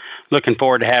 and looking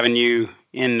forward to having you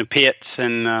in the pits,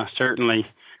 and certainly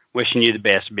wishing you the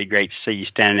best. It'd be great to see you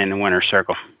standing in the winner's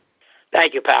circle.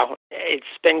 Thank you, pal. It's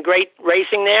been great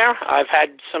racing there. I've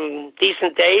had some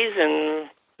decent days and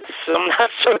some not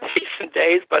so decent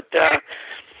days, but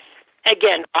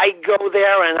again, I go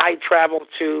there and I travel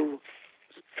to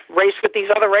race with these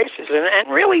other racers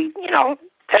and really,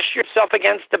 test yourself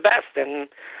against the best, and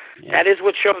that is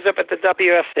what shows up at the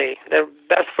WFC. The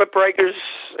best foot breakers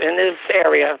in this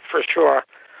area, for sure,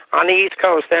 on the East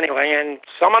Coast anyway, and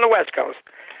some on the West Coast.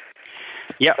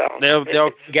 Yeah, so,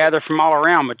 they'll gather from all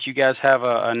around, but you guys have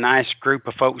a nice group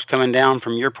of folks coming down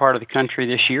from your part of the country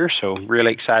this year, so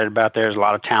really excited about that. There's a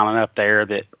lot of talent up there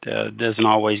that doesn't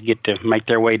always get to make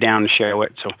their way down to show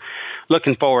it, so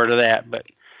looking forward to that. But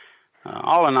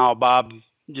all in all, Bob,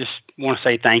 just want to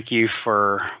say thank you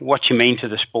for what you mean to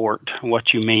the sport,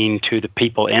 what you mean to the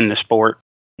people in the sport.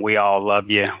 We all love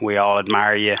you. We all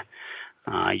admire you.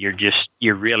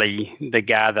 You're really the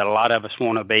guy that a lot of us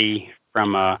want to be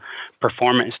from a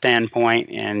performance standpoint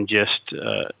and just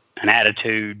an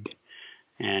attitude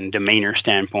and demeanor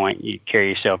standpoint. You carry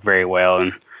yourself very well,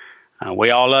 and we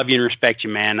all love you and respect you,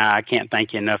 man. I can't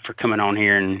thank you enough for coming on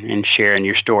here and sharing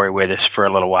your story with us for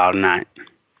a little while tonight.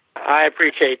 I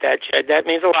appreciate that, Jed. That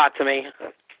means a lot to me.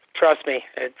 Trust me.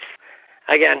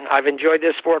 Again, I've enjoyed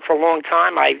this sport for a long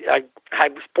time. I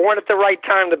was born at the right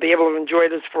time to be able to enjoy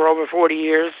this for over 40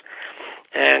 years.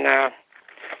 And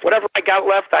whatever I got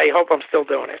left, I hope I'm still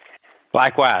doing it.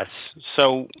 Likewise.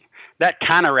 So that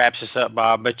kind of wraps us up,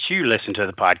 Bob, but you listen to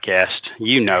the podcast.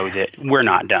 You know that we're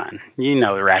not done. You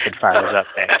know the rapid fire is up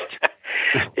next.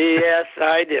 Yes,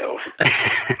 I do.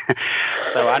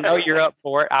 So I know you're up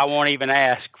for it. I won't even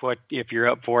ask if you're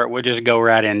up for it. We'll just go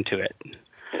right into it.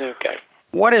 Okay.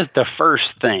 What is the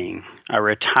first thing a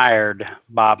retired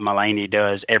Bob Mullaney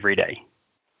does every day?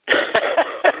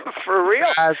 For real?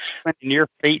 When your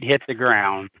feet hit the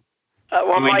ground.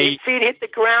 When my feet hit the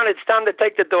ground, it's time to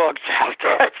take the dogs out.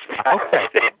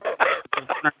 Okay.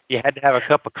 You had to have a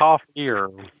cup of coffee or...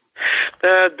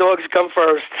 The dogs come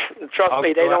first. Trust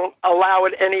me, they don't allow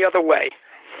it any other way.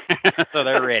 So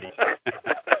they're ready.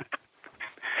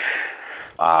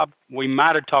 Bob, we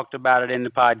might have talked about it in the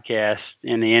podcast,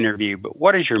 in the interview, but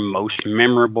what is your most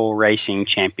memorable racing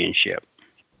championship?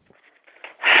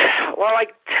 Well, I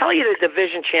tell you the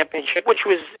division championship, which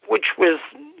was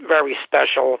very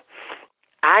special.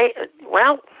 I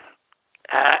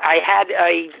had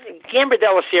a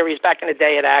Gambardella series back in the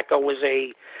day at ACCO was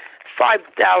a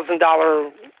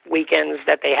 $5,000 weekends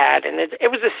that they had, and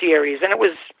it was a series, and it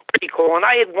was pretty cool. And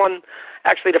I had won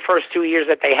actually the first 2 years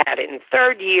that they had it. In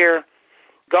third year,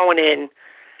 going in,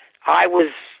 I was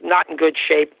not in good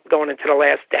shape going into the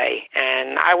last day,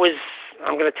 and I'm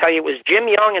going to tell you, it was Jim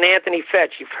Young and Anthony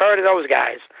Fetch. You've heard of those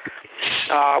guys.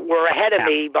 Were ahead of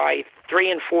me by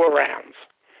 3 and 4 rounds.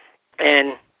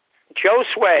 And Joe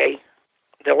Sway,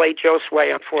 the late Joe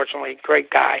Sway, unfortunately, great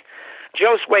guy,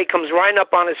 Joe Sway comes riding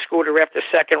up on his scooter after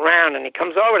second round, and he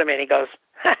comes over to me and he goes,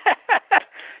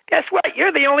 guess what?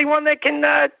 You're the only one that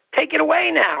can take it away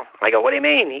now. I go, what do you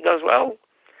mean? He goes, well,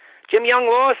 Jim Young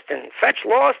lost and Fetch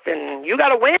lost, and you got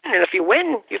to win, and if you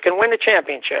win, you can win the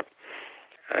championship.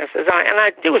 I says,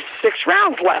 there was 6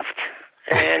 rounds left,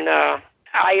 and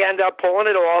I end up pulling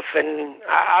it off, and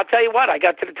I'll tell you what, I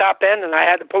got to the top end, and I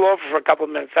had to pull over for a couple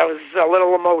of minutes. I was a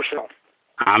little emotional.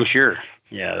 I'm sure.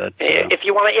 Yeah. If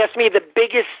you want to ask me the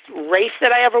biggest race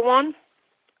that I ever won,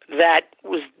 that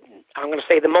was, I'm going to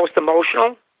say, the most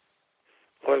emotional,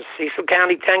 was Cecil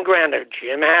County 10 Grander,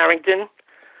 Jim Harrington,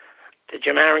 the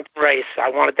Jim Harrington race. I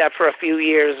wanted that for a few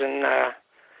years, and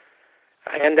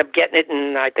I ended up getting it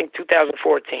in, I think,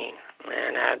 2014.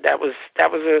 And that was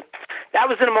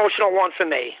an emotional one for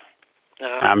me.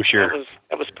 I'm sure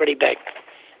that was pretty big.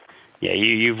 Yeah,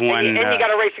 you've won. And you got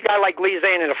to race a guy like Lee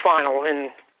Zane in the final, and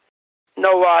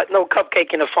no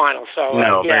cupcake in the final. So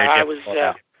I was.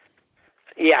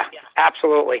 Yeah,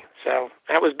 absolutely. So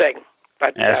that was big.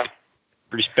 But that's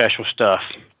pretty special stuff.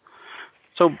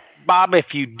 So, Bob,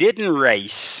 if you didn't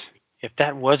race, if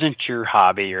that wasn't your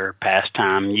hobby or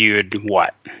pastime, you'd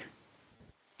what?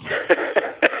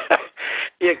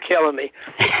 You're killing me.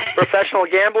 Professional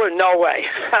gambler? No way.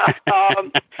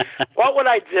 What would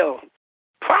I do?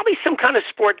 Probably some kind of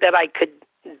sport that I could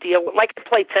deal with. Like I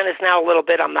play tennis now a little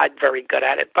bit. I'm not very good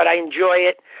at it, but I enjoy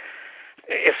it.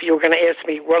 If you were going to ask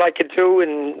me what I could do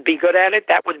and be good at it,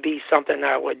 that would be something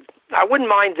I wouldn't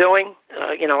mind doing,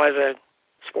 as a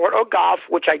sport, or golf,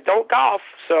 which I don't golf.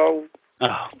 So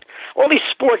all these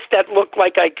sports that look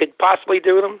like I could possibly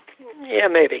do them, yeah,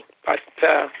 maybe. But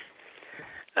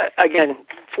again,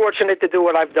 fortunate to do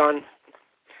what I've done.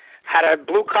 Had a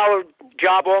blue-collar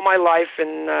job all my life,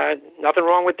 and nothing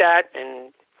wrong with that,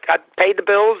 and got paid the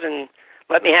bills and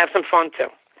let me have some fun, too.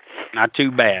 Not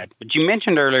too bad. But you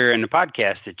mentioned earlier in the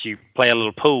podcast that you play a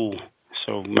little pool,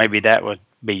 so maybe that would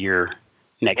be your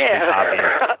next big hobby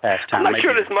or pastime. I'm not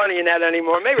sure there's money in that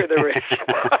anymore. Maybe there is.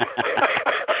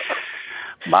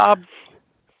 Bob,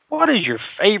 what is your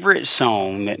favorite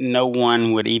song that no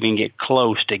one would even get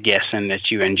close to guessing that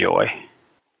you enjoy?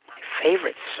 My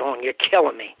favorite song? You're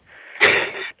killing me.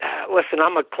 Listen,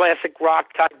 I'm a classic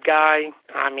rock type guy.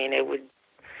 I mean, it would,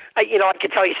 I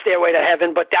could tell you Stairway to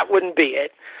Heaven, but that wouldn't be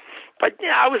it. But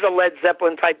I was a Led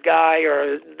Zeppelin type guy,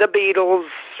 or the Beatles,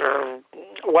 or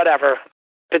whatever.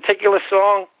 Particular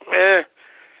song?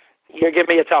 You're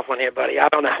giving me a tough one here, buddy. I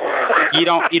don't know.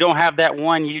 You don't have that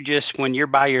one. You just, when you're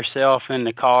by yourself in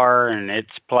the car and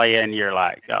it's playing, you're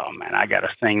like, oh man, I got to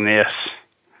sing this.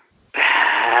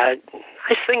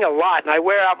 I sing a lot, and I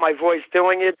wear out my voice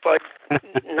doing it, but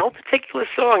no particular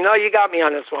song. No, you got me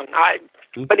on this one. I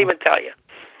couldn't even tell you.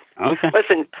 Okay.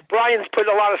 Listen, Brian's put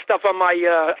a lot of stuff on my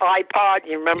iPod.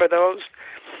 You remember those?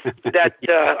 That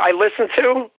I listen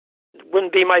to.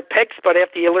 Wouldn't be my picks, but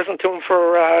after you listen to them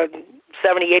for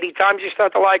 70, 80 times, you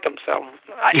start to like them. So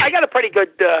I got a pretty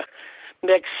good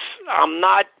mix. I'm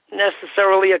not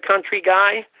necessarily a country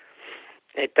guy.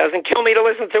 It doesn't kill me to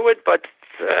listen to it, but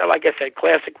like I said,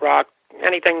 classic rock,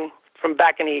 anything from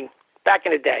back in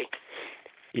the day.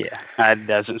 Yeah, that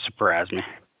doesn't surprise me.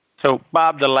 So,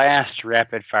 Bob, the last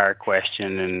rapid fire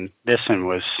question, and this one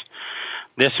was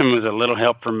a little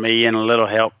help from me and a little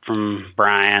help from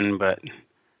Brian, but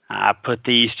I put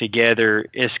these together.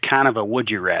 It's kind of a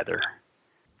would you rather,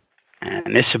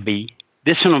 and this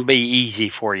one will be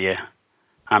easy for you,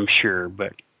 I'm sure.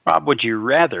 But Bob, would you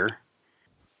rather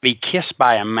be kissed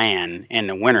by a man in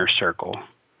the winner's circle,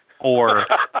 or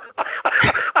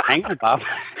hang on, Bob,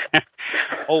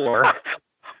 or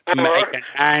make a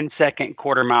 9-second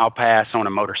quarter-mile pass on a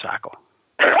motorcycle?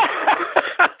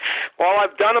 Well,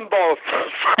 I've done them both.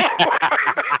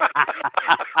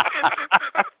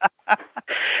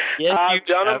 Yes, I've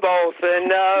done them both,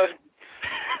 and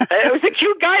it was a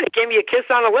cute guy that gave me a kiss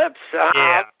on the lips.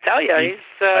 I'll tell you, he's.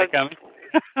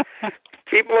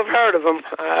 People have heard of him,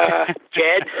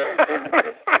 Jed.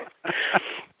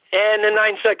 And the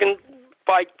 9-second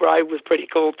bike ride was pretty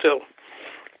cool too.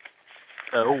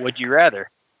 So, would you rather?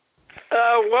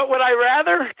 What would I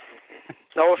rather?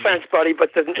 No offense, buddy,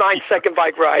 but the 9-second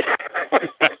bike ride.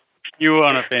 You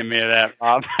won't offend me of that,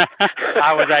 Bob.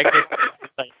 I was actually going to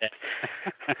say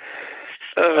that.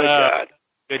 Oh, God.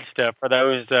 Good stuff. For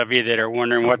those of you that are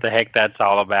wondering what the heck that's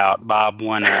all about, Bob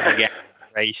won a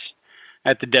race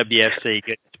at the WFC.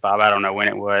 Goodness, Bob, I don't know when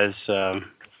it was,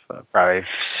 probably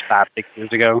 5-6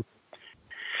 years ago.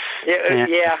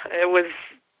 Yeah, it was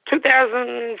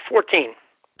 2014.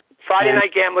 Friday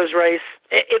Night Gamblers race.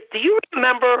 Do you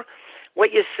remember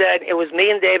what you said? It was me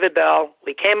and David Bell.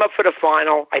 We came up for the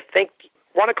final. I think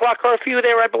 1 o'clock curfew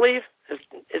there, I believe, is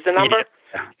the number.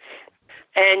 Yeah.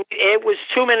 And it was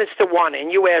 2 minutes to 1.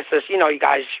 And you asked us, you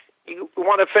guys, you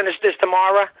want to finish this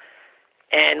tomorrow?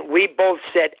 And we both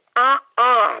said,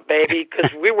 baby,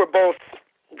 because we were both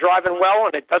driving well,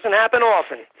 and it doesn't happen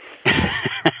often.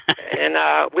 And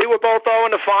we were both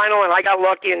in the final, and I got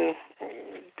lucky, and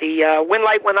the win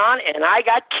light went on, and I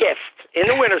got kissed in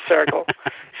the winner's circle.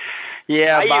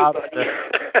 Yeah,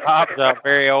 Bob's a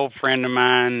very old friend of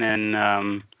mine, and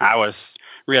I was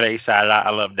really excited.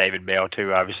 I love David Bell,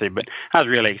 too, obviously, but I was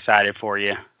really excited for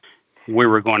you. We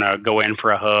were going to go in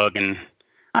for a hug, and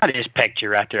I just pecked you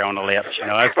right there on the lips.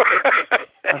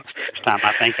 That's the first time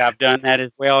I think I've done that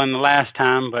as well in the last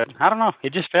time, but I don't know.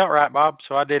 It just felt right, Bob,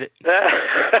 so I did it.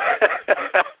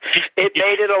 It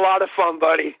made it a lot of fun,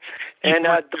 buddy. And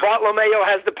Bartolomeo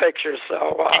has the pictures,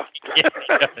 so...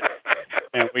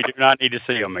 And we do not need to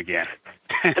see them again.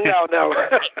 No,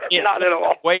 not at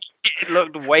all. It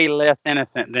looked way less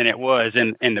innocent than it was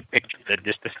in the picture,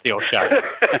 just a still shot.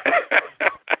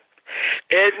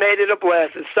 It made it a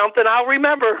blast. It's something I'll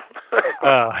remember.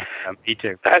 Oh, me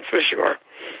too. That's for sure.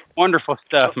 Wonderful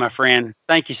stuff, my friend.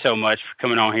 Thank you so much for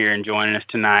coming on here and joining us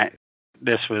tonight.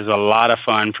 This was a lot of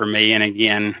fun for me, and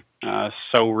again,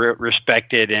 so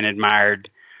respected and admired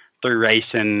through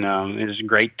racing. It was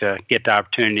great to get the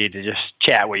opportunity to just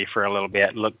chat with you for a little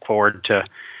bit. Look forward to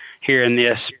hearing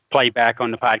this playback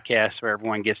on the podcast where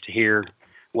everyone gets to hear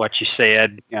what you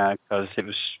said, because it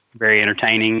was very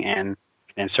entertaining, and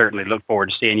certainly look forward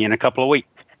to seeing you in a couple of weeks.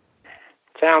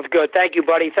 Sounds good. Thank you,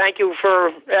 buddy. Thank you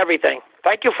for everything.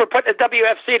 Thank you for putting the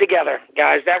WFC together,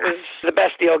 guys. That was the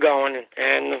best deal going,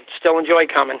 and still enjoy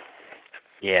coming.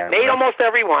 Yeah. Made almost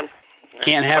every one.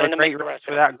 Can't have a great race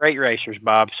without great racers,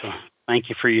 Bob. So thank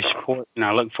you for your support, and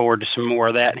I look forward to some more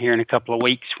of that here in a couple of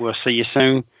weeks. We'll see you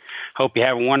soon. Hope you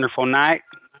have a wonderful night.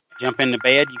 Jump into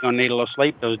bed. You're going to need a little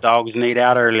sleep. Those dogs need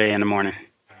out early in the morning.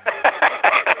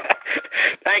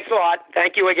 Thanks a lot.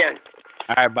 Thank you again.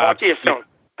 All right, Bob. Talk to you soon.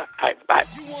 All right, bye.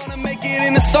 You wanna make it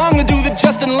in a song to do the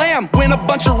Justin Lamb, win a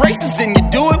bunch of races and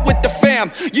you do it with the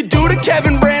fam. You do the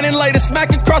Kevin Brandon, lay the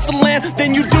smack across the land,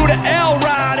 then you do the L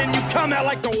Ride and you come out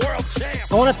like the world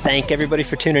champ. I want to thank everybody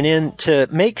for tuning in. To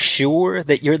make sure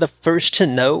that you're the first to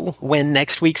know when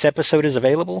next week's episode is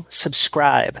available,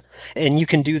 subscribe. And you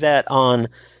can do that on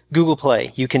Google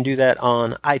Play. You can do that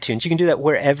on iTunes. You can do that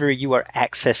wherever you are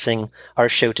accessing our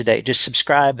show today. Just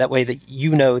subscribe. That way that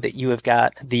you know that you have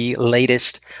got the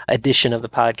latest edition of the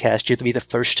podcast. You'll be the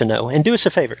first to know. And do us a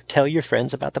favor. Tell your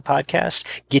friends about the podcast.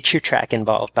 Get your track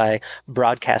involved by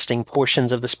broadcasting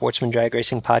portions of the Sportsman Drag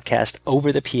Racing podcast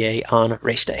over the PA on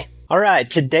race day. All right.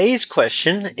 Today's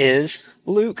question is,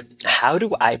 Luke, how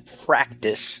do I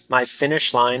practice my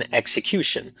finish line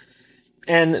execution?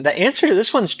 And the answer to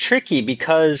this one's tricky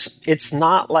because it's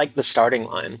not like the starting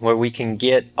line where we can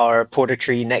get our Porter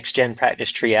Tree next gen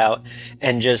practice tree out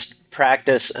and just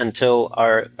practice until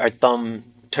our thumb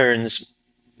turns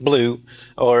blue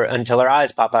or until our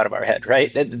eyes pop out of our head,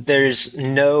 right? There's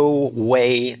no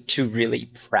way to really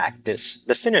practice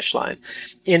the finish line.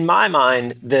 In my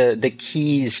mind, the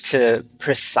keys to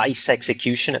precise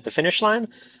execution at the finish line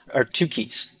are two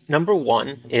keys. Number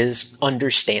one is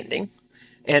understanding.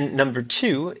 And number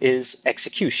two is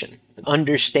execution.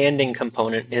 Understanding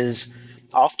component is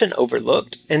often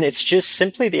overlooked, and it's just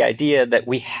simply the idea that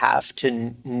we have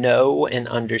to know and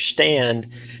understand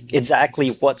exactly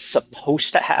what's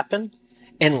supposed to happen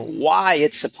and why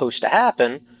it's supposed to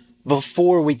happen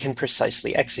before we can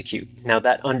precisely execute. Now,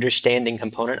 that understanding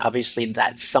component, obviously,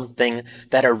 that's something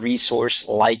that a resource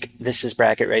like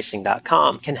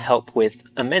thisisbracketracing.com can help with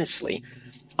immensely.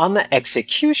 On the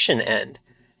execution end,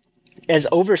 as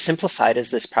oversimplified as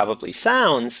this probably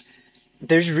sounds,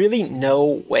 there's really no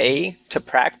way to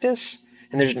practice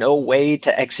and there's no way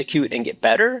to execute and get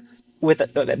better with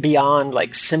beyond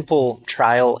like simple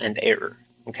trial and error.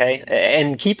 Okay.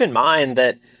 And keep in mind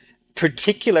that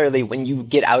particularly when you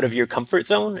get out of your comfort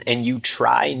zone and you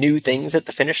try new things at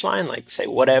the finish line, like say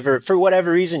for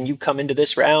whatever reason, you come into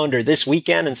this round or this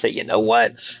weekend and say, you know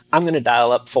what, I'm going to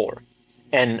dial up 4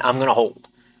 and I'm going to hold.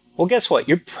 Well, guess what?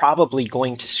 You're probably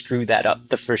going to screw that up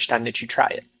the first time that you try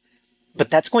it. But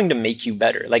that's going to make you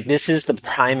better. Like, this is the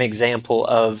prime example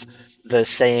of the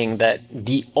saying that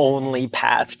the only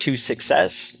path to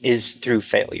success is through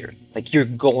failure. Like, you're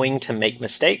going to make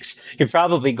mistakes. You're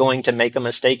probably going to make a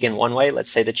mistake in one way.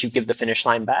 Let's say that you give the finish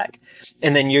line back.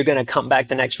 And then you're going to come back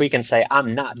the next week and say,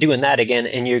 I'm not doing that again.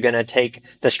 And you're going to take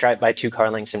the stripe by 2 car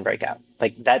lengths and break out.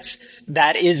 Like,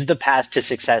 that is the path to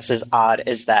success, as odd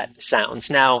as that sounds.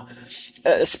 Now,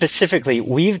 specifically,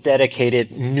 we've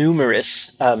dedicated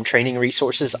numerous training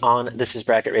resources on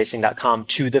thisisbracketracing.com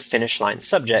to the finish line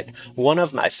subject. One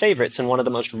of my favorites and one of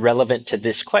the most relevant to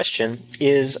this question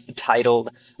is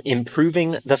titled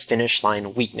Improving the Finish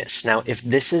Line Weakness. Now, if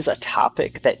this is a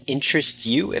topic that interests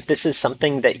you, if this is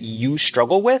something that you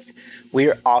struggle with,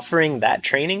 we're offering that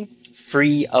training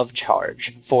free of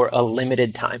charge for a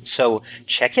limited time. So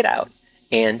check it out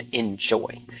and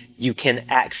enjoy. You can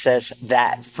access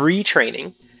that free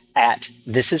training at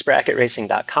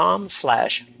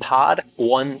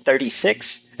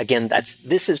thisisbracketracing.com/pod136. Again, that's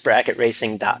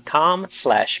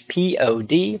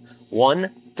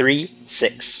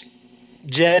thisisbracketracing.com/pod136.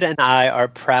 Jed and I are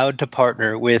proud to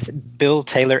partner with Bill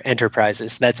Taylor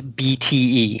Enterprises, that's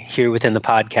BTE, here within the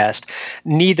podcast.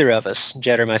 Neither of us,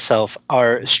 Jed or myself,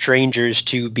 are strangers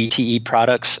to BTE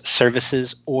products,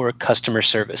 services, or customer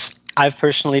service. I've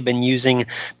personally been using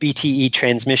BTE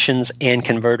transmissions and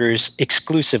converters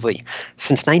exclusively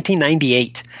since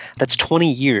 1998. That's 20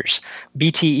 years.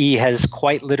 BTE has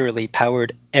quite literally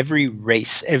powered every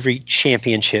race, every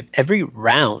championship, every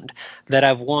round that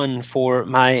I've won for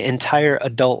my entire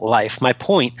adult life. My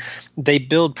point, they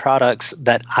build products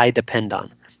that I depend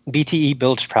on. BTE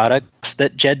builds products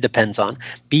that Jed depends on.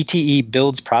 BTE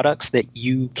builds products that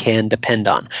you can depend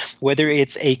on. Whether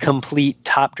it's a complete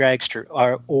top dragster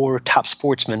or top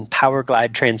sportsman power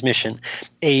glide transmission,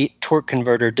 a torque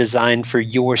converter designed for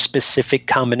your specific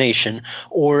combination,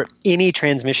 or any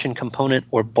transmission component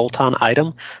or bolt-on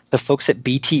item, the folks at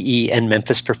BTE and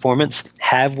Memphis Performance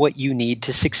have what you need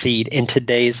to succeed in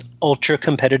today's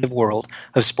ultra-competitive world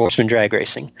of sportsman drag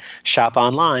racing. Shop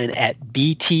online at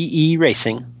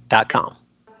bteracing.com.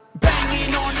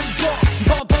 Banging on the door,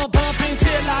 bump, bump, bump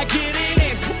until I get it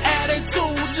in.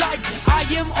 Attitude like I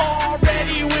am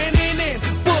already winning in.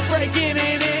 Foot breaking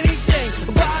in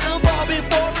anything. Bottom ball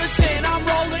before a 10. I'm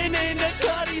rolling in the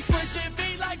cutty, switching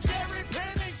feet like Jerry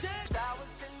Pennington.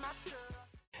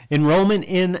 Enrollment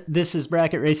in This Is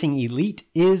Bracket Racing Elite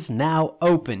is now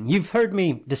open. You've heard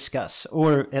me discuss,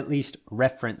 or at least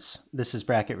reference, This Is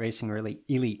Bracket Racing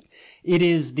Elite. It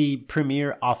is the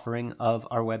premier offering of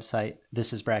our website,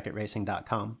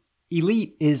 thisisbracketracing.com.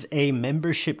 Elite is a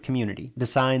membership community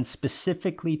designed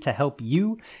specifically to help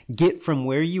you get from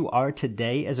where you are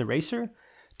today as a racer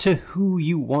to who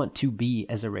you want to be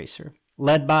as a racer.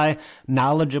 Led by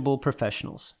knowledgeable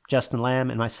professionals. Justin Lamb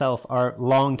and myself are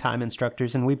longtime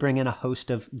instructors, and we bring in a host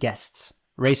of guests,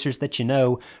 racers that you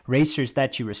know, racers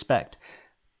that you respect.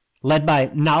 Led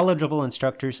by knowledgeable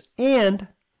instructors and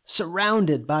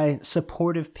surrounded by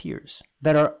supportive peers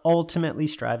that are ultimately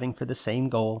striving for the same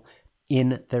goal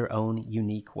in their own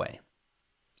unique way.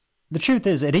 The truth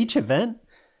is, at each event,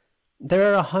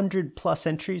 there are 100+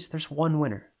 entries, there's one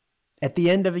winner. At the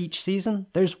end of each season,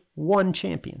 there's one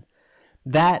champion.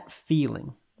 That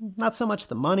feeling, not so much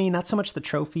the money, not so much the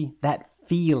trophy, that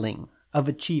feeling of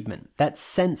achievement, that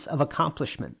sense of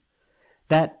accomplishment,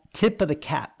 that tip of the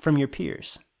cap from your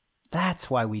peers,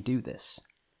 that's why we do this.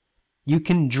 You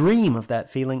can dream of that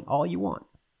feeling all you want,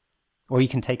 or you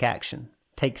can take action,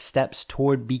 take steps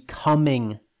toward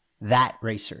becoming that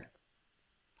racer.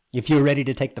 If you're ready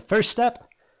to take the first step,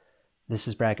 This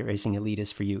Is Bracket Racing Elite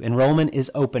is for you. Enrollment is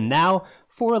open now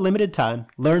for a limited time.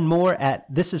 Learn more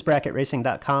at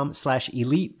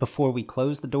thisisbracketracing.com/elite before we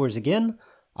close the doors again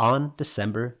on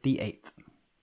December the 8th.